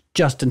clubs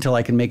just until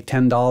I can make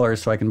 $10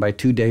 so I can buy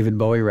 2 David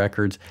Bowie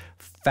records.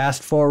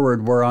 Fast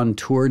forward, we're on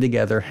tour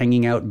together,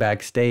 hanging out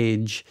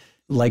backstage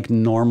like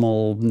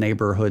normal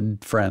neighborhood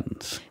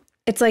friends.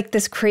 It's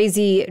this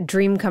crazy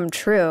dream come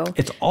true.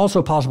 It's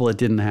also possible it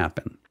didn't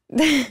happen.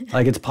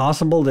 It's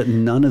possible that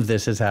none of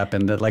this has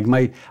happened. That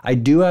I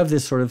do have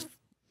this sort of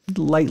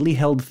lightly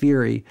held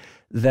theory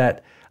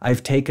that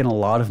I've taken a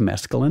lot of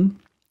mescaline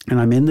and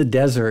I'm in the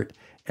desert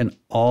and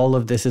all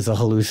of this is a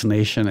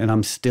hallucination and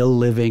I'm still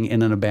living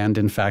in an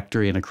abandoned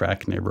factory in a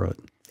crack neighborhood.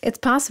 It's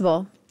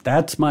possible.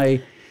 That's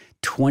my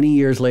 20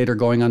 years later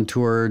going on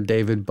tour,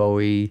 David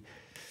Bowie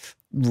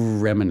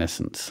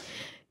reminiscence.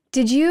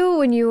 Did you,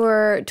 when you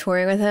were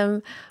touring with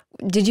him,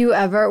 were you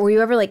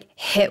ever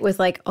hit with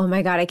oh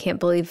my God, I can't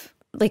believe,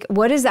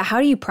 what is that?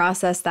 How do you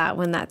process that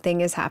when that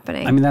thing is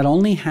happening? I mean, that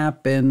only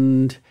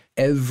happened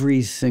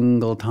every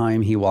single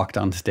time he walked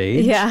on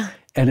stage. Yeah.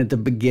 And at the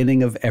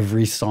beginning of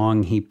every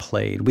song he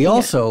played. We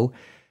also,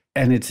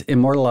 and it's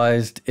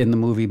immortalized in the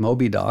movie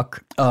Moby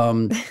doc,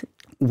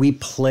 we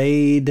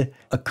played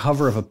a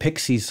cover of a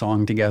Pixies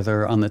song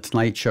together on The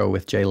Tonight Show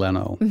with Jay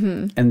Leno.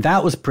 Mm-hmm. And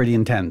that was pretty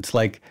intense.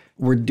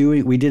 We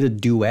did a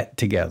duet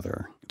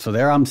together. So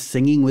there I'm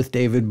singing with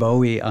David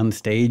Bowie on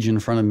stage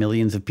in front of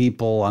millions of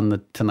people on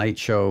The Tonight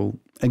Show.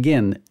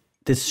 Again,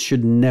 this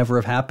should never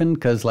have happened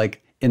because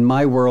in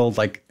my world,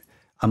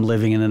 I'm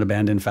living in an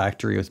abandoned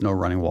factory with no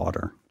running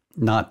water.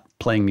 Not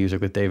playing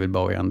music with David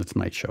Bowie on The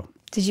Tonight Show.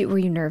 Were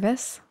you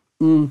nervous?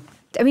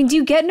 I mean, do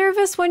you get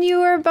nervous when you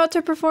are about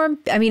to perform?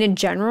 I mean, in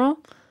general?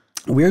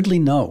 Weirdly,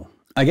 no.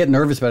 I get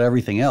nervous about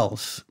everything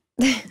else.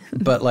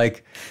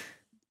 But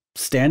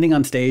standing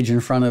on stage in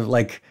front of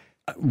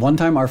one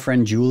time our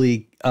friend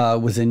Julie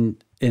was in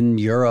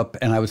Europe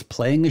and I was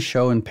playing a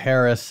show in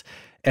Paris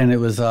and it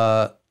was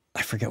I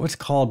forget what it's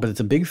called, but it's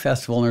a big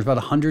festival and there's about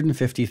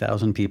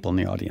 150,000 people in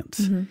the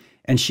audience. Mm-hmm.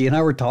 And she and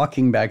I were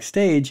talking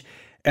backstage.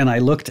 And I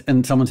looked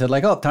and someone said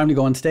oh, time to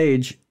go on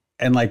stage.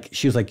 And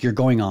she was you're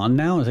going on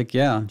now? I was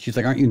yeah. She's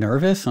aren't you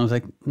nervous? And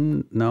I was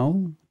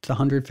no, it's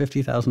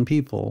 150,000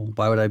 people.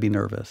 Why would I be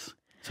nervous?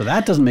 So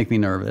that doesn't make me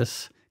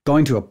nervous.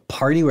 Going to a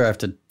party where I have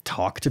to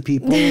talk to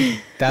people,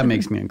 that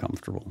makes me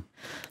uncomfortable.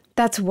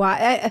 That's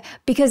why,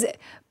 because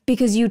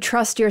you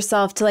trust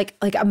yourself to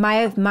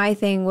my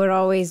thing would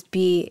always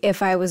be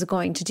if I was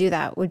going to do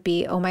that would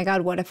be, oh my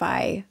God, what if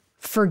I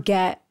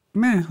forget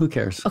who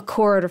cares? A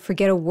chord or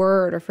forget a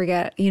word or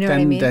forget, what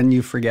I mean? Then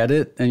you forget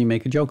it and you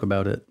make a joke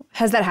about it.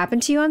 Has that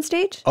happened to you on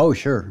stage? Oh,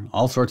 sure.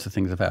 All sorts of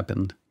things have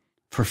happened.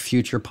 For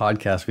future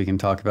podcasts, we can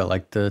talk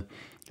about the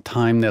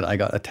time that I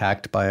got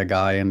attacked by a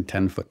guy in a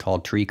 10-foot tall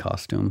tree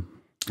costume.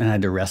 And I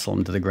had to wrestle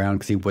him to the ground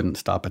because he wouldn't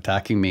stop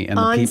attacking me. And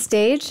On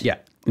stage? Yeah.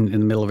 In the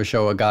middle of a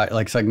show, a guy,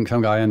 like some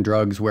guy on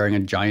drugs wearing a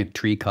giant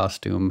tree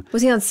costume.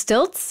 Was he on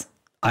stilts?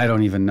 I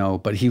don't even know,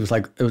 but he was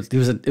like, it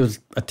was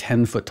a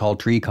 10-foot tall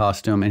tree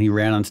costume, and he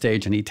ran on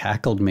stage and he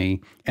tackled me.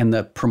 And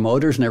the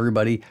promoters and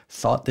everybody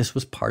thought this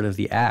was part of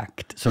the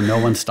act. So no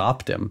one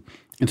stopped him.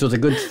 And so it was a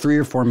good 3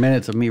 or 4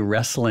 minutes of me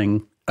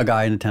wrestling a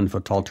guy in a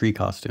 10-foot tall tree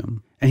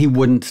costume. And he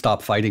wouldn't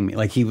stop fighting me.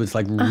 Like he was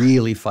like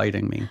really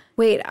fighting me.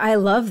 Wait, I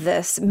love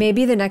this.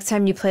 Maybe the next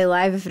time you play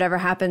live, if it ever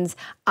happens,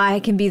 I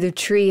can be the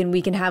tree and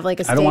we can have like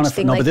a stage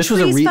thing like,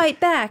 trees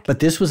fight back. But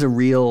this was a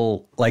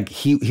real, like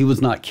he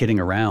was not kidding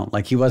around.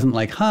 Like he wasn't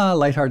like,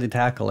 lighthearted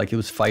tackle. Like he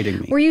was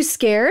fighting me. Were you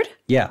scared?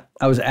 Yeah.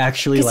 I was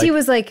actually like. He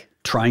was like.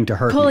 Trying to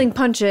hurt pulling me.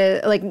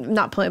 Punches, like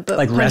not pulling, but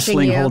like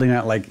wrestling, you. Holding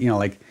out, like,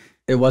 like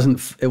it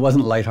wasn't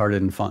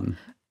lighthearted and fun.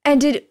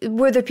 And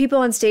were there people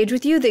on stage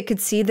with you that could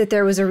see that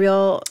there was a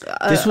real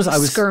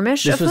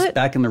skirmish This was afoot?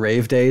 back in the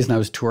rave days, and I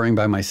was touring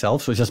by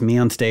myself. So it was just me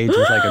on stage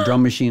with like a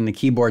drum machine and a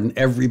keyboard, and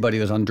everybody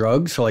was on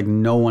drugs. So like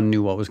no one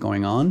knew what was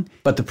going on.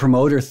 But the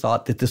promoter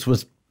thought that this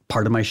was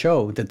part of my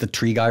show, that the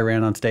tree guy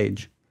ran on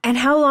stage. And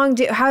how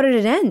did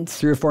it end?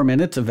 3 or 4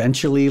 minutes.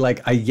 Eventually,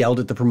 like I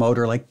yelled at the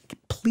promoter, like,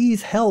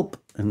 please help.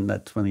 And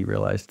that's when he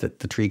realized that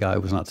the tree guy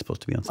was not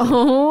supposed to be on stage.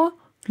 Oh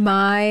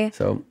my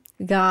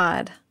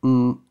God.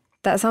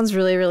 That sounds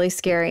really, really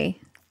scary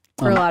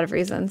for a lot of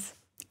reasons.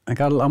 I'm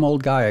an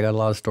old guy. I got a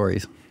lot of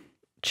stories.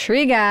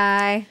 Tree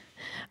guy.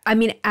 I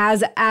mean,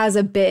 as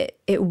a bit,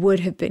 it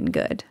would have been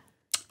good.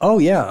 Oh,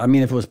 yeah. I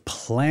mean, if it was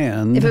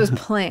planned.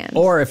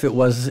 Or if it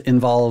was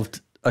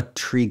involved a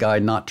tree guy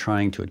not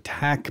trying to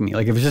attack me.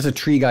 Like if it's just a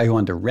tree guy who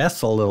wanted to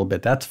wrestle a little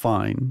bit, that's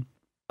fine.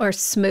 Or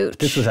smooch.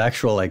 This was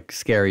actual like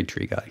scary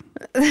tree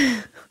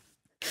guy.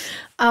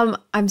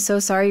 I'm so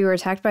sorry you were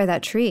attacked by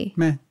that tree.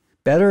 Meh.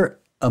 Better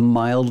a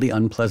mildly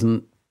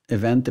unpleasant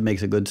event that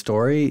makes a good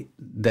story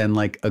than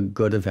like a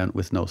good event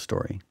with no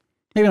story.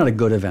 Maybe not a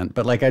good event,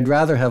 but like I'd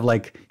rather have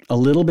like a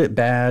little bit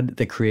bad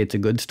that creates a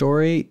good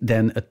story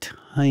than a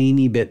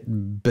tiny bit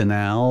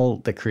banal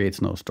that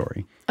creates no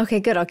story. Okay,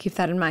 good. I'll keep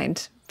that in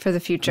mind for the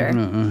future.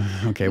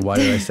 Okay, why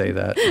did I say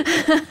that?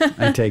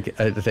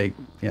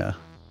 Yeah.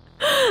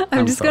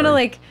 I'm just going to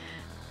like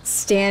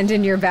stand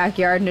in your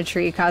backyard in a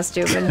tree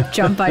costume and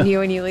jump on you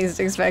when you least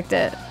expect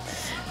it.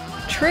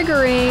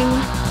 Triggering.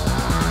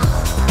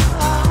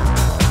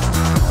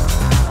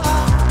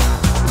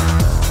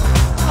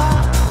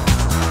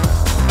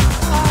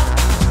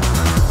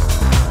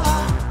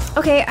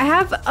 Okay, I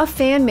have a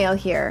fan mail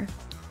here.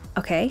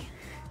 Okay.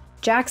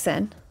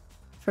 Jackson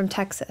from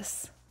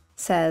Texas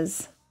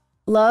says,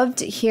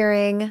 loved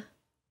hearing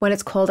When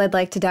It's Cold, I'd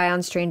Like to Die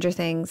on Stranger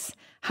Things.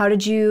 How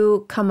did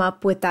you come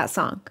up with that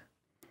song?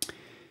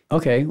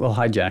 Okay, well,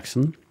 hi,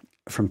 Jackson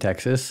from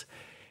Texas.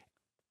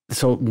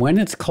 So When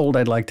It's Cold,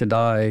 I'd Like to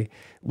Die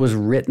was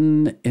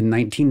written in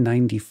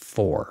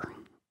 1994,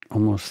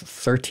 almost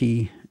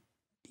 30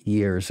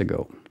 years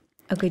ago.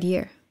 A good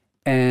year.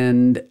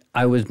 And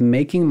I was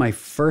making my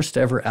first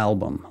ever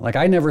album. Like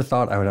I never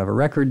thought I would have a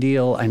record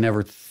deal. I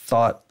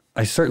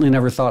certainly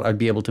never thought I'd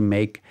be able to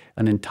make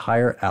an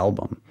entire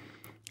album.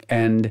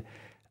 And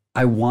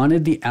I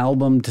wanted the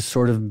album to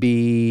sort of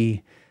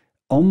be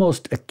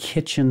almost a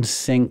kitchen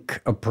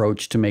sink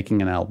approach to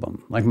making an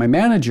album. Like my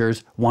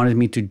managers wanted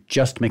me to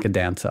just make a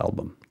dance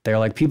album. They're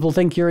like, people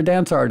think you're a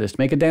dance artist,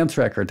 make a dance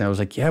record. And I was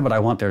like, yeah, but I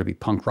want there to be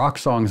punk rock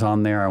songs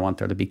on there. I want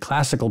there to be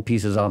classical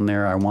pieces on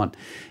there. I want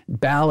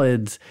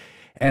ballads.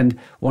 And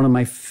one of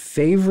my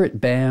favorite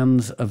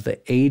bands of the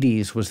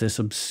 80s was this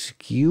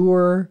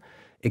obscure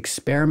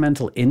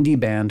experimental indie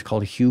band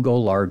called Hugo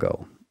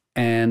Largo.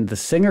 And the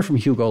singer from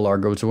Hugo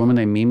Largo was a woman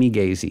named Mimi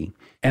Gazy.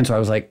 And so I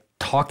was like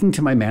talking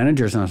to my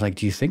managers and I was like,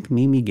 do you think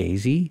Mimi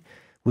Gazy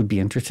would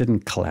be interested in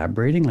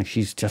collaborating? Like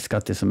she's just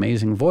got this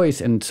amazing voice.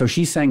 And so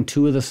she sang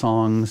 2 of the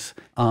songs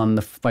on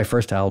my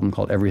first album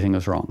called Everything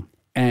Is Wrong.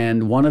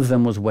 And one of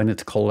them was When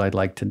It's Cold, I'd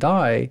Like to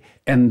Die.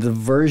 And the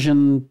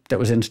version that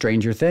was in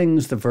Stranger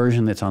Things, the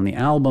version that's on the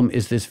album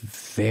is this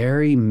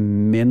very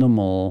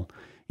minimal,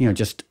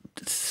 just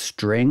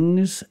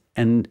strings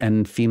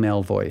and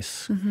female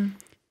voice. Mm-hmm.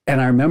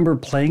 And I remember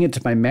playing it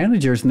to my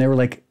managers and they were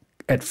like,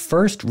 at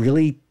first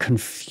really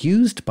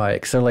confused by it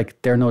because they're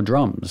like, there are no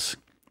drums.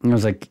 And I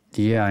was like,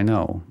 yeah, I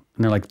know.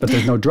 And they're like, but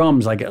there's no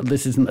drums. Like,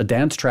 this isn't a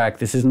dance track.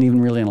 This isn't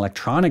even really an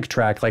electronic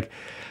track. Like,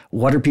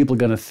 what are people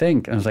going to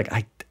think? And I was like,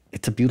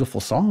 it's a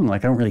beautiful song.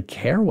 Like, I don't really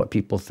care what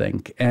people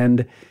think.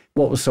 And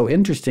what was so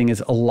interesting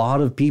is a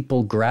lot of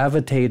people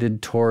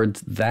gravitated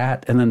towards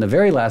that. And then the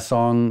very last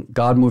song,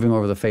 God Moving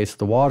Over the Face of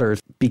the Waters,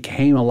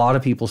 became a lot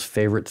of people's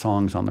favorite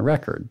songs on the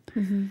record.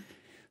 Mm-hmm.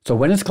 So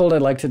When It's Cold,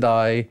 I'd Like to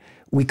Die,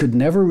 we could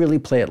never really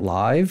play it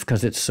live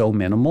because it's so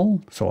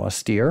minimal, so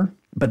austere.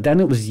 But then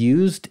it was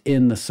used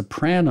in The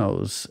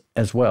Sopranos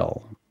as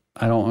well.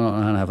 I don't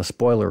want to have a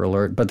spoiler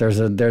alert, but there's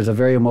a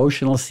very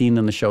emotional scene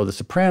in the show The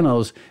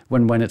Sopranos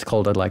when It's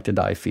Cold, I'd Like to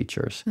Die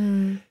features.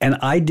 Mm. And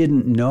I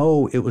didn't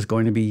know it was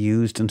going to be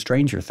used in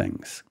Stranger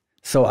Things.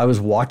 So I was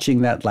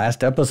watching that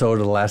last episode of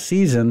the last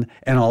season,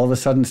 and all of a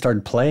sudden it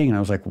started playing, and I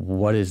was like,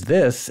 what is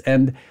this?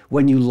 And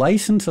when you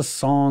license a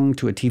song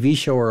to a TV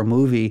show or a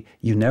movie,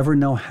 you never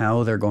know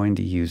how they're going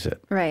to use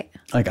it. Right.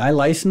 Like I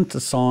licensed a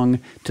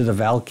song to the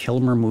Val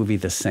Kilmer movie,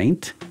 The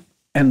Saint,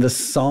 and the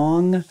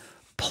song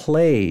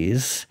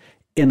plays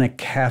in a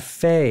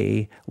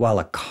cafe while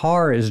a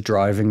car is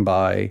driving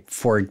by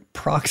for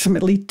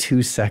approximately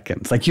 2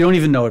 seconds. Like you don't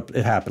even know it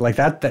happened. Like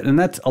that, and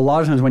that's a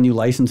lot of times when you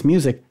license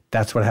music,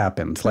 that's what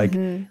happens. Like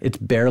it's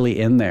barely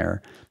in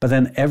there. But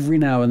then every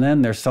now and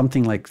then there's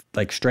something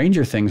like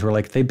Stranger Things where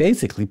like they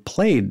basically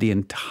played the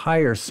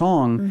entire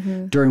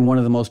song during one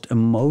of the most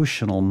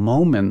emotional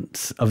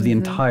moments of the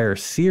entire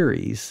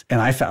series.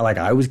 And I felt like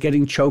I was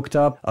getting choked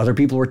up. Other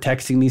people were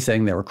texting me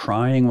saying they were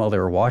crying while they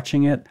were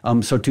watching it.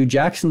 So to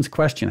Jackson's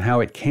question, how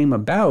it came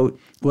about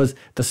was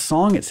the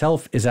song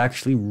itself is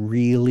actually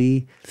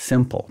really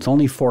simple. It's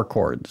only 4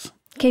 chords.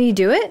 Can you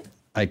do it?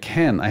 I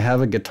can. I have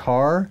a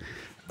guitar.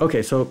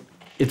 Okay, so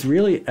it's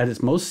really, at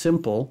its most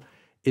simple,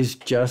 is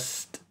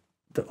just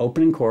the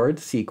opening chord,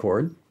 C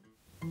chord,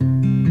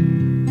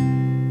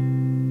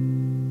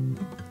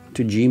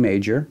 to G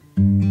major,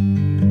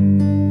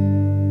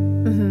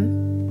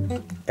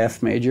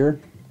 F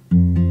major,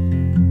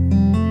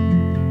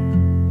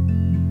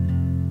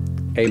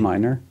 A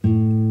minor,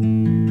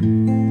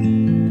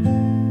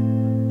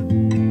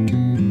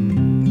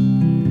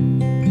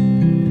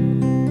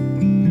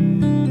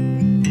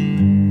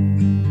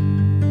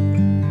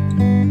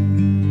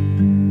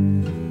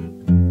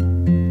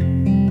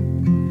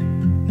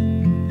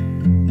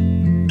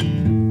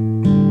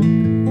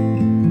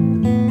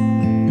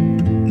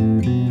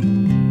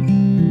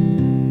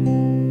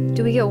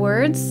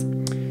 Words?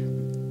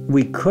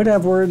 We could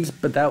have words,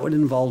 but that would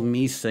involve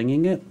me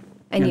singing it.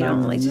 And you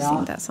don't I'm like to sing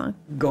not that song.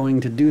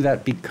 Going to do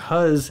that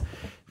because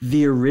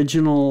the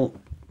original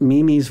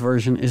Mimi's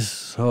version is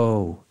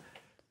so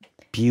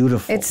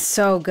beautiful. It's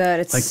so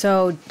good. It's like,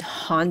 so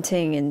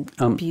haunting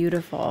and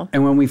beautiful.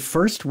 And when we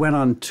first went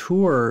on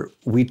tour,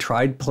 we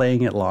tried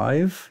playing it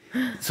live.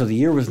 So the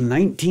year was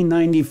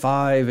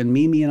 1995, and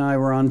Mimi and I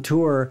were on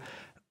tour,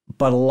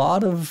 but a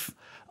lot of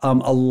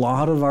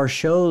our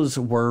shows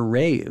were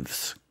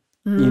raves.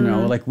 You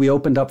know, like we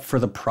opened up for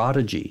The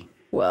Prodigy.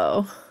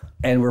 Whoa.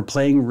 And we're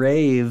playing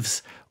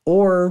raves,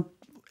 or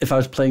if I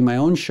was playing my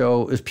own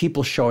show, is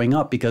people showing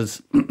up because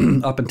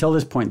up until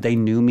this point, they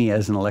knew me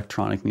as an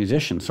electronic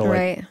musician. So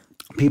like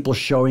people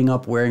showing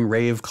up wearing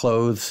rave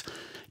clothes,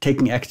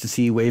 taking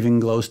ecstasy, waving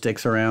glow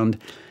sticks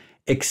around,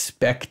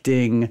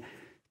 expecting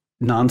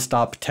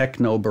nonstop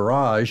techno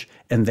barrage.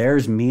 And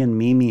there's me and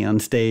Mimi on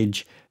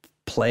stage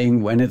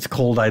playing When It's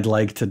Cold, I'd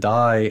Like to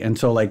Die. And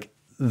so like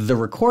the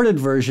recorded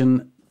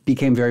version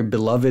became very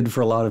beloved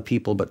for a lot of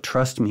people, but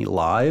trust me,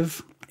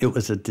 live, it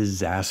was a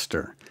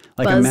disaster.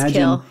 Like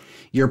imagine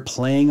you're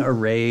playing a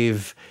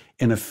rave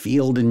in a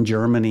field in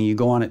Germany. You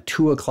go on at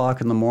 2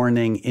 o'clock in the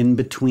morning in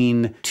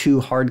between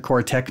 2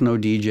 hardcore techno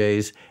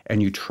DJs,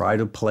 and you try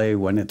to play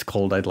When It's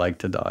Cold, I'd Like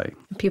to Die.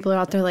 People are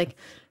out there like,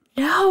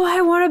 no,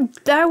 I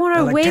want to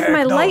like, wave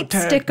my light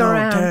stick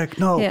around.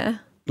 Techno. Yeah.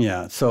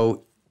 Yeah.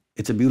 So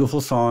it's a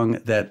beautiful song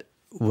that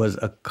was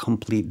a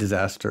complete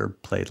disaster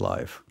played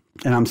live.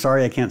 And I'm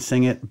sorry I can't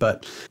sing it,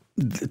 but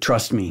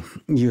trust me,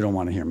 you don't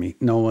want to hear me.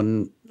 No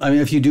one, I mean,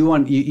 if you do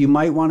want, you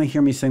might want to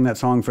hear me sing that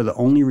song for the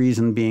only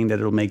reason being that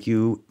it'll make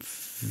you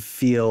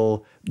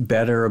feel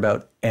better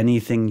about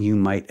anything you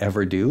might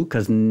ever do,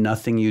 because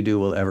nothing you do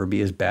will ever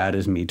be as bad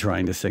as me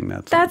trying to sing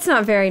that song. That's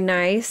not very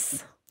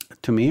nice.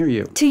 To me or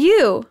you? To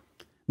you.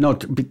 No,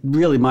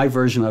 really, my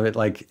version of it,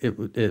 like,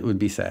 it would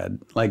be sad.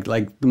 Like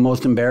the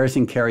most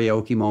embarrassing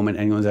karaoke moment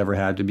anyone's ever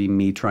had to be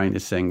me trying to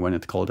sing When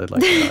It's Cold, I'd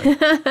Like to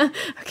Die.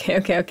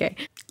 Okay.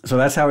 So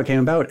that's how it came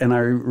about. And I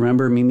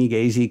remember Mimi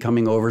Gazy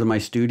coming over to my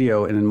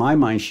studio, and in my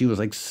mind, she was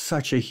like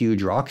such a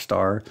huge rock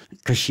star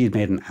because she had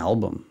made an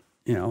album,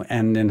 you know,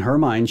 and in her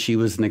mind, she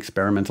was an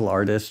experimental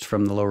artist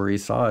from the Lower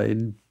East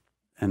Side,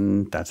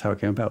 and that's how it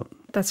came about.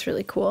 That's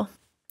really cool.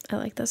 I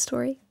like that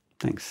story.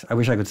 Thanks. I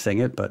wish I could sing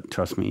it, but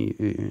trust me,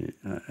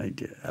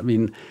 I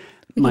mean,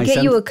 we could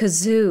get you a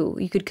kazoo.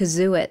 You could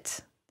kazoo it.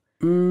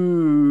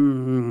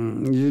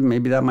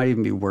 Maybe that might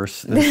even be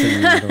worse than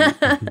singing.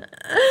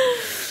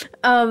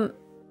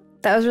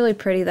 That was really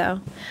pretty, though.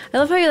 I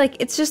love how you're like,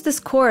 it's just this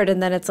chord,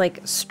 and then it's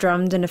like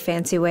strummed in a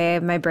fancy way.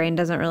 My brain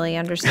doesn't really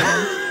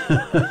understand.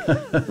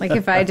 Like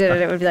if I did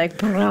it, it would be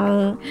like,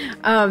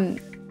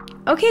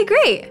 okay,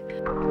 great.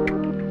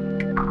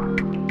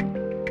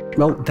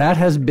 Well, that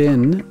has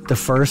been the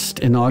first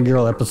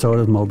inaugural episode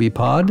of Moby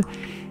Pod.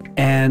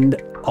 And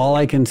all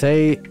I can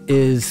say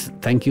is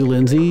thank you,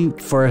 Lindsay,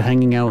 for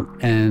hanging out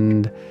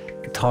and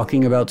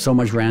talking about so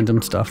much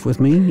random stuff with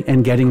me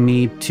and getting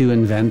me to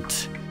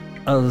invent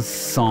a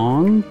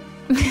song.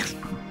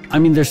 I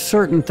mean, there's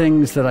certain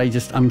things that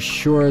I'm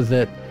sure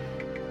that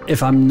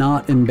if I'm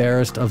not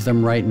embarrassed of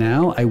them right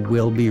now, I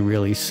will be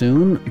really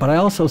soon. But I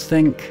also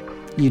think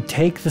you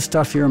take the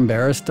stuff you're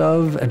embarrassed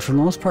of and for the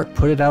most part,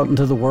 put it out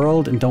into the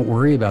world and don't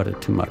worry about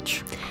it too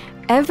much.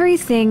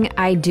 Everything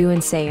I do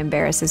and say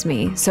embarrasses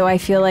me. So I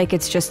feel like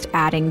it's just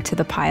adding to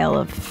the pile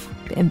of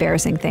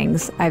embarrassing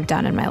things I've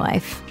done in my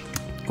life.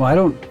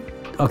 Well,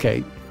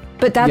 okay.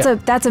 But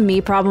that's a me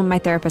problem. My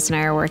therapist and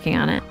I are working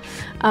on it.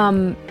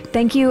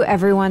 Thank you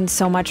everyone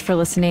so much for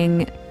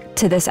listening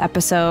to this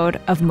episode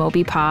of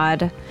Moby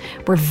Pod.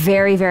 We're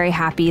very, very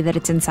happy that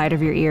it's inside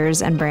of your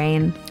ears and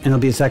brain. And there'll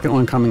be a second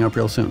one coming up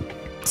real soon.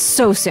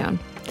 So soon.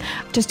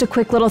 Just a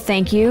quick little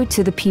thank you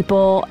to the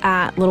people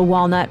at Little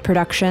Walnut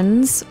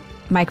Productions,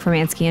 Mike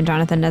Romansky and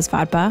Jonathan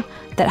Nesvadba,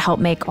 that help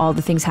make all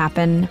the things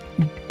happen.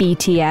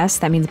 BTS,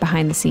 that means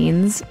behind the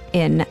scenes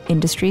in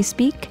industry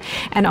speak.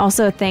 And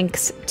also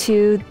thanks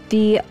to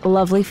the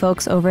lovely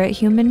folks over at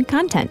Human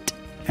Content.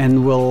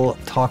 And we'll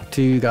talk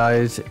to you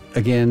guys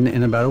again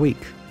in about a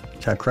week.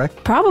 Is that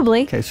correct?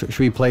 Probably. Okay, so should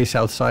we play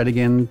Southside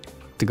again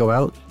to go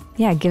out?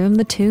 Yeah, give him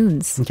the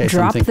tunes. Okay,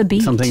 Drop the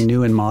beat. Something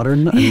new and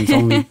modern. I mean, it's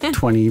only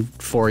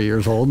 24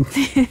 years old.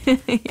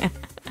 Yeah.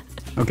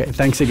 Okay,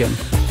 thanks again.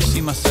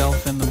 See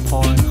myself in the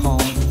pouring home.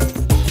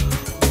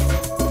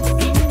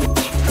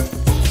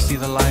 See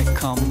the light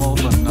come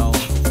over, no.